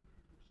that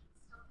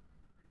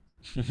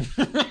bad.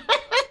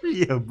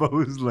 Yeah,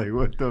 Bo's like,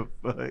 what the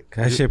fuck?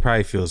 That shit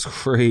probably feels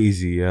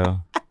crazy,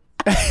 yo.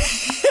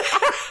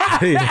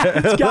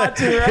 It's got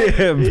to, right?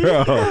 Yeah,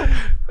 bro.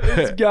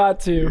 It's got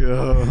to.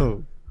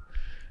 Yo.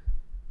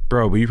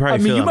 Bro, but you probably I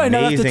mean, feel you might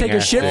not have to amazing take a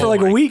after shit that. for like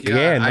Oh a my week. God.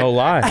 Yeah, no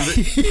lie.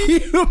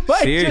 You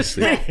might just-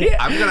 Seriously.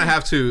 I'm gonna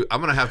have to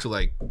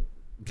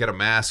get a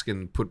mask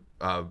and put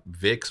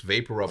Vicks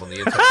vapor rub on the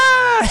inside of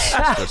the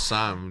mask. For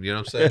some, you know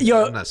what I'm saying?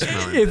 Yo, I'm not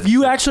smelling if that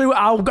you shit. actually,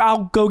 I'll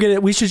go get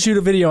it. We should shoot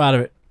a video out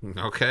of it.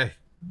 Okay.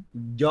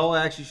 Y'all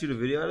actually shoot a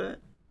video of it?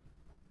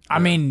 I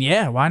mean,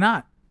 yeah, why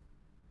not?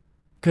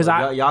 Because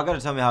Y'all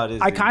gotta tell me how it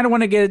is. I dude. kind of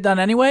want to get it done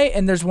anyway.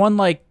 And there's one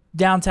like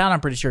downtown, I'm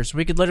pretty sure. So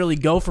we could literally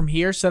go from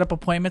here, set up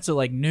appointments at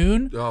like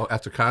noon, Oh,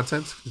 after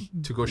content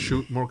to go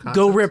shoot more content.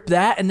 go rip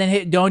that, and then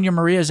hit Doña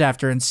Maria's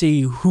after and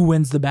see who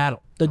wins the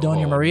battle. The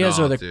Doña Oh, Maria's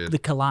no, or the dude.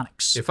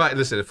 colonics. If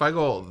I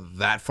go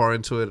that far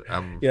into it,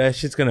 I'm Yeah, that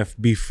shit's gonna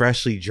be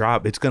freshly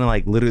dropped. It's gonna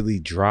like literally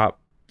drop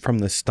from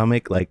the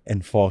stomach, like,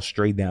 and fall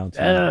straight down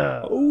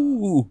to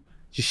ooh.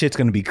 Your shit's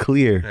gonna be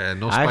clear.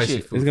 no I spicy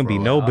actually- food. There's gonna for be a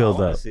no while. build I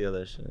wanna up. see all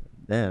that shit.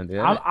 Damn, dude.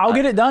 I'll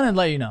get it done and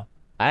let you know.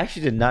 I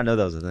actually did not know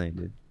that was a thing,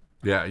 dude.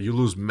 Yeah, you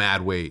lose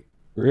mad weight.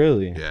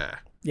 Really? Yeah.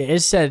 Yeah, it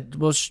said,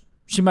 well,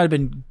 she might have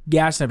been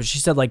gassing it, but she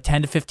said like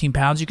 10 to 15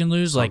 pounds you can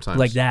lose, like Sometimes.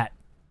 like that.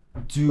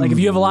 Dude, Like if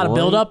you have a lot of what?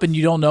 buildup and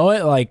you don't know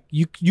it, like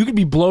you could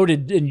be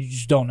bloated and you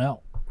just don't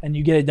know, and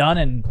you get it done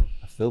and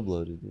I feel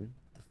bloated, dude.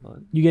 Fuck.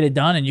 you get it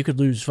done and you could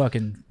lose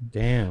fucking.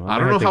 Damn. I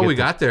don't know how we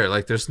got there.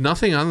 Like, there's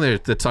nothing on there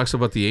that talks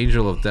about the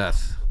angel of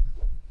death.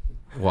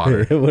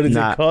 Water. What is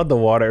Nah. it called? The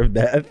water of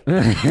death.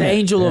 The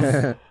angel of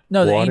the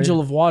Water? angel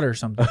of water or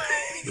something.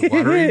 The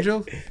water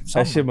angel?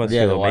 That shit must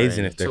Yeah, the feel water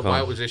amazing if they're So why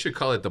called. would they should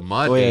call it the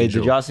mud Wait,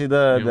 angel? did y'all see You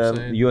know what I'm the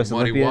saying? U.S.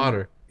 Muddy Olympian?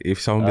 water. If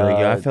someone be like,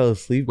 yo, I fell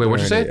asleep. Wait,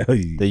 what'd you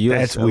during it. The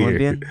U.S. That's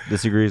weird. Olympian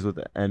disagrees with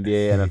the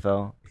NBA,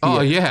 NFL.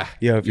 Oh, yeah.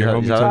 Yo, if your Yeah,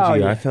 homie yeah. told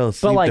you Oh, I yeah. fell But,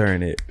 asleep like,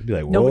 during it, be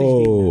like, nobody's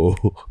beating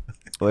whoa.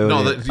 Wait,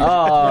 No, wait. the-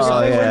 Oh, If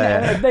they win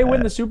yeah. if they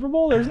win the Super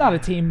Bowl, there's not a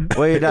team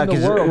Wait, in the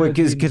world. that's because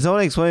beating- can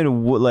someone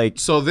explain what, like?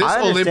 So this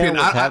I understand Olympian,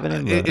 what's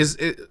happening, but- is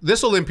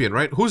this Olympian,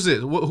 right? Who's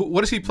this?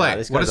 What does he play?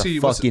 This What guy's is a he?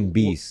 fucking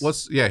beast.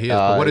 What's yeah? He is.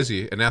 But what is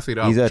he? An athlete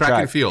of He's a track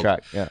and field,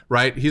 Track, yeah.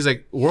 right? He's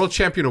like world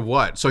champion of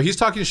what? So he's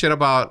talking shit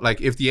about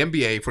like if the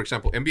NBA, for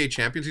example, NBA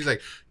champions. He's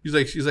like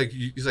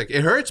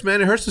it hurts,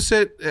 man. It hurts to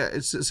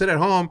sit at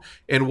home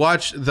and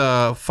watch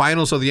the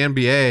finals of the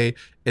NBA,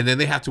 and then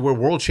they have to wear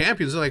world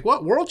champions. They're like,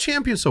 what? World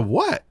champions of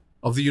what?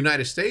 Of the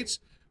United States?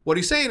 What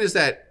he's saying is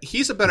that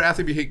he's a better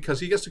athlete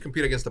because he gets to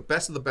compete against the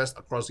best of the best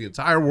across the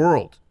entire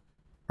world,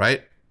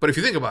 right? But if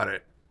you think about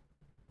it,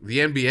 the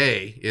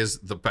NBA is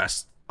the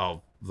best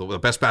of the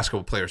best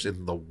basketball players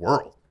in the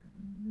world.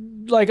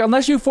 like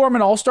unless you form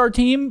an all-star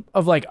team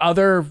of like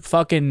other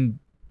fucking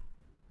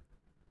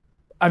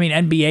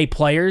NBA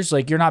players,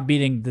 like you're not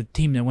beating the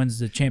team that wins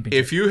the championship.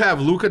 If you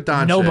have Luka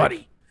Doncic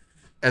Nobody.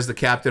 as the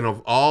captain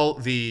of all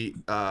the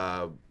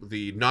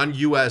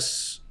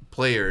non-US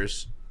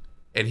players,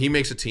 and he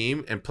makes a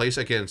team and plays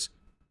against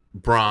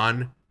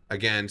Bron,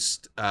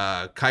 against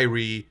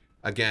Kyrie,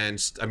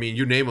 against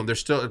you name them. There's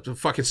still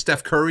fucking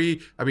Steph Curry.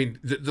 I mean,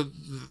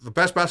 the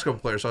best basketball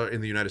players are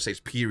in the United States.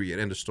 Period.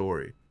 End of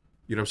story.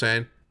 You know what I'm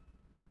saying?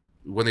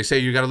 When they say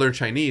you got to learn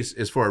Chinese,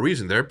 is for a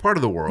reason. They're part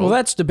of the world. Well,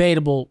 that's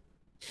debatable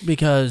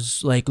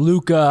because like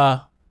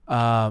Luka,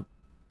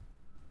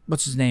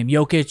 what's his name,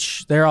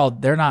 Jokic,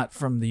 they're not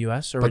from the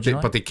U.S.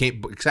 originally. but they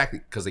came exactly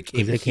because they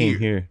came They came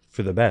here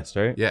for the best,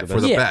 right? Yeah, The for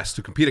best. the Yeah. best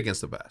to compete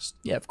against the best.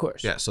 yeah, of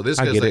course. Yeah, so this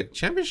I guy's get like it.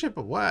 championship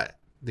of what?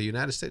 The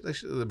United States,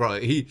 like, bro.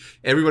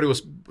 Everybody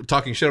was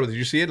talking shit about. Did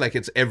you see it? Like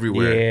it's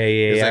everywhere.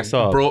 Yeah, It's I like,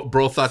 saw.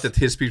 Bro thought that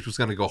his speech was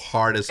gonna go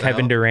hard as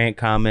Kevin hell. Durant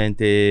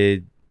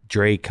commented,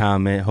 Drake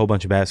comment, a whole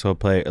bunch of basketball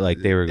players, like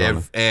they were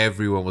going.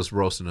 Everyone was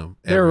roasting him.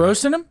 They were Everyone.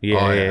 roasting him? Yeah,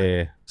 Oh, yeah, yeah.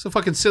 yeah. It's a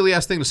fucking silly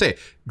ass thing to say.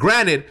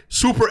 Granted,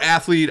 super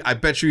athlete. I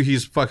bet you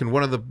he's fucking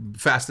one of the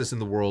fastest in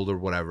the world or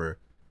whatever.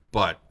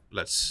 But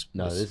let's.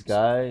 This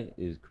guy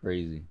is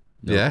crazy.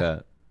 No Yeah?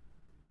 cap.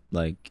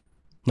 Like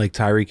Like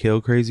Tyreek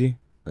Hill, crazy.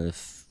 a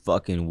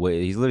fucking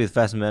way. He's literally the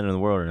fastest man in the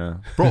world right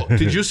now. Bro,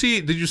 did you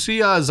see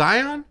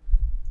Zion?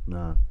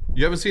 Nah.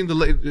 You haven't seen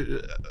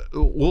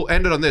we'll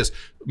end it on this.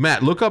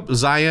 Matt, look up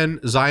Zion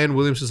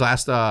Williams'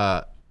 last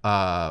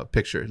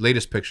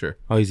latest picture.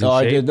 Oh, he's in No,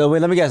 I shape. did. No,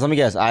 wait, let me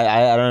guess.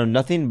 I don't know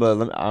nothing,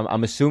 but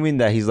I'm assuming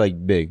that he's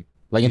like big,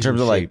 like in He's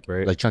terms in of shape,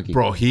 right? like chunky.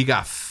 Bro, he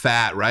got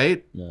fat,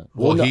 right? Yeah.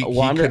 Well, Well, he no,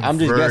 well, I'm just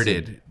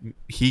converted.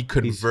 He He's-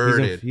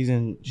 converted. He's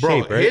in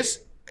Bro, shape, right?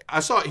 I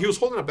saw he was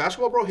holding a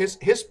basketball, bro. His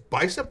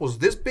bicep was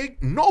this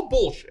big. No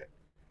bullshit.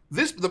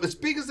 As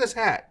big as this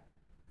hat.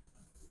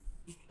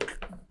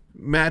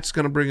 Matt's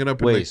gonna bring it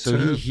up. Wait, in so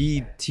like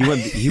he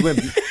went.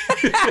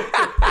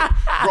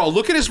 Bro,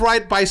 look at his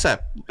right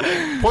bicep.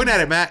 Point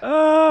at it, Matt.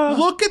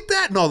 Look at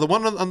that. No, the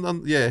one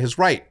on his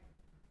right.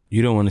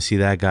 You don't want to see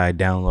that guy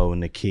down low in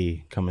the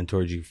key coming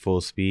towards you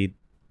full speed.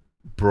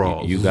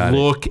 Bro, You got it.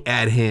 look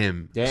at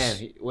him. Damn.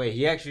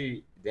 He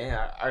actually.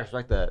 Damn, I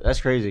respect that. That's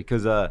crazy.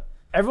 Because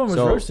Everyone was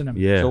So- roasting him.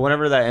 Yeah. so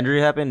whenever that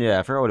injury happened,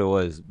 I forgot what it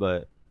was,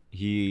 but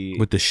he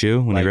With the shoe,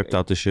 when he Like- ripped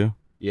out the shoe.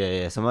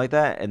 yeah, something like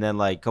that. And then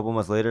like a couple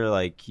months later,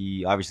 like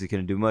he obviously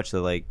couldn't do much,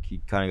 so like he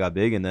kind of got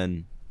big, and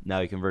then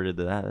now he converted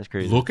to that. That's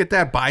crazy. Look at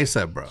that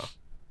bicep, bro.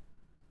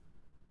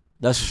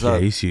 That's what's Yeah,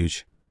 up. he's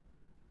huge.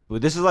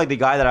 But this is like the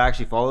guy that I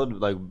actually followed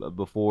like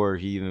before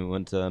he even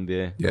went to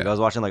NBA. Like, Yeah. I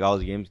was watching like all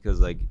his games because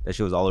like that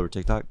shit was all over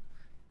TikTok.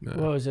 What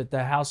was it?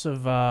 The House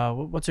of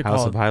what's it House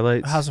called? of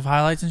Highlights. House of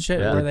Highlights and shit,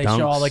 Yeah. where The they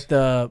show all dunks. like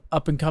the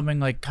up and coming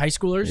like high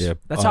schoolers. Yeah.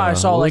 That's how I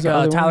saw what was like the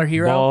other Tyler one?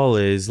 Hero. Ball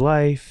is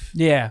life.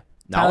 Yeah,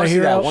 Now, I Tyler wanna see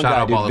that Hero. one Shout guy,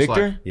 out Ball dude, is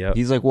Victor. life. Yep.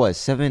 He's like what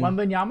 7?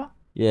 Wembanyama.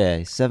 Yeah,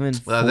 he's 7.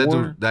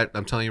 That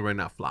I'm telling you right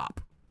now,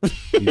 flop. You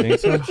think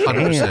so?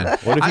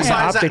 100%. What if he's an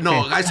optic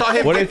fan? I saw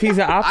him. What if he's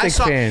an optic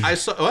fan? I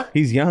saw what?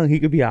 He's young.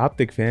 He could be an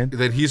optic fan.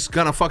 Then he's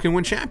gonna fucking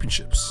win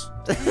championships.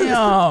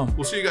 Damn.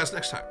 We'll see you guys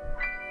next time.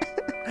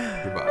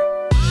 Goodbye.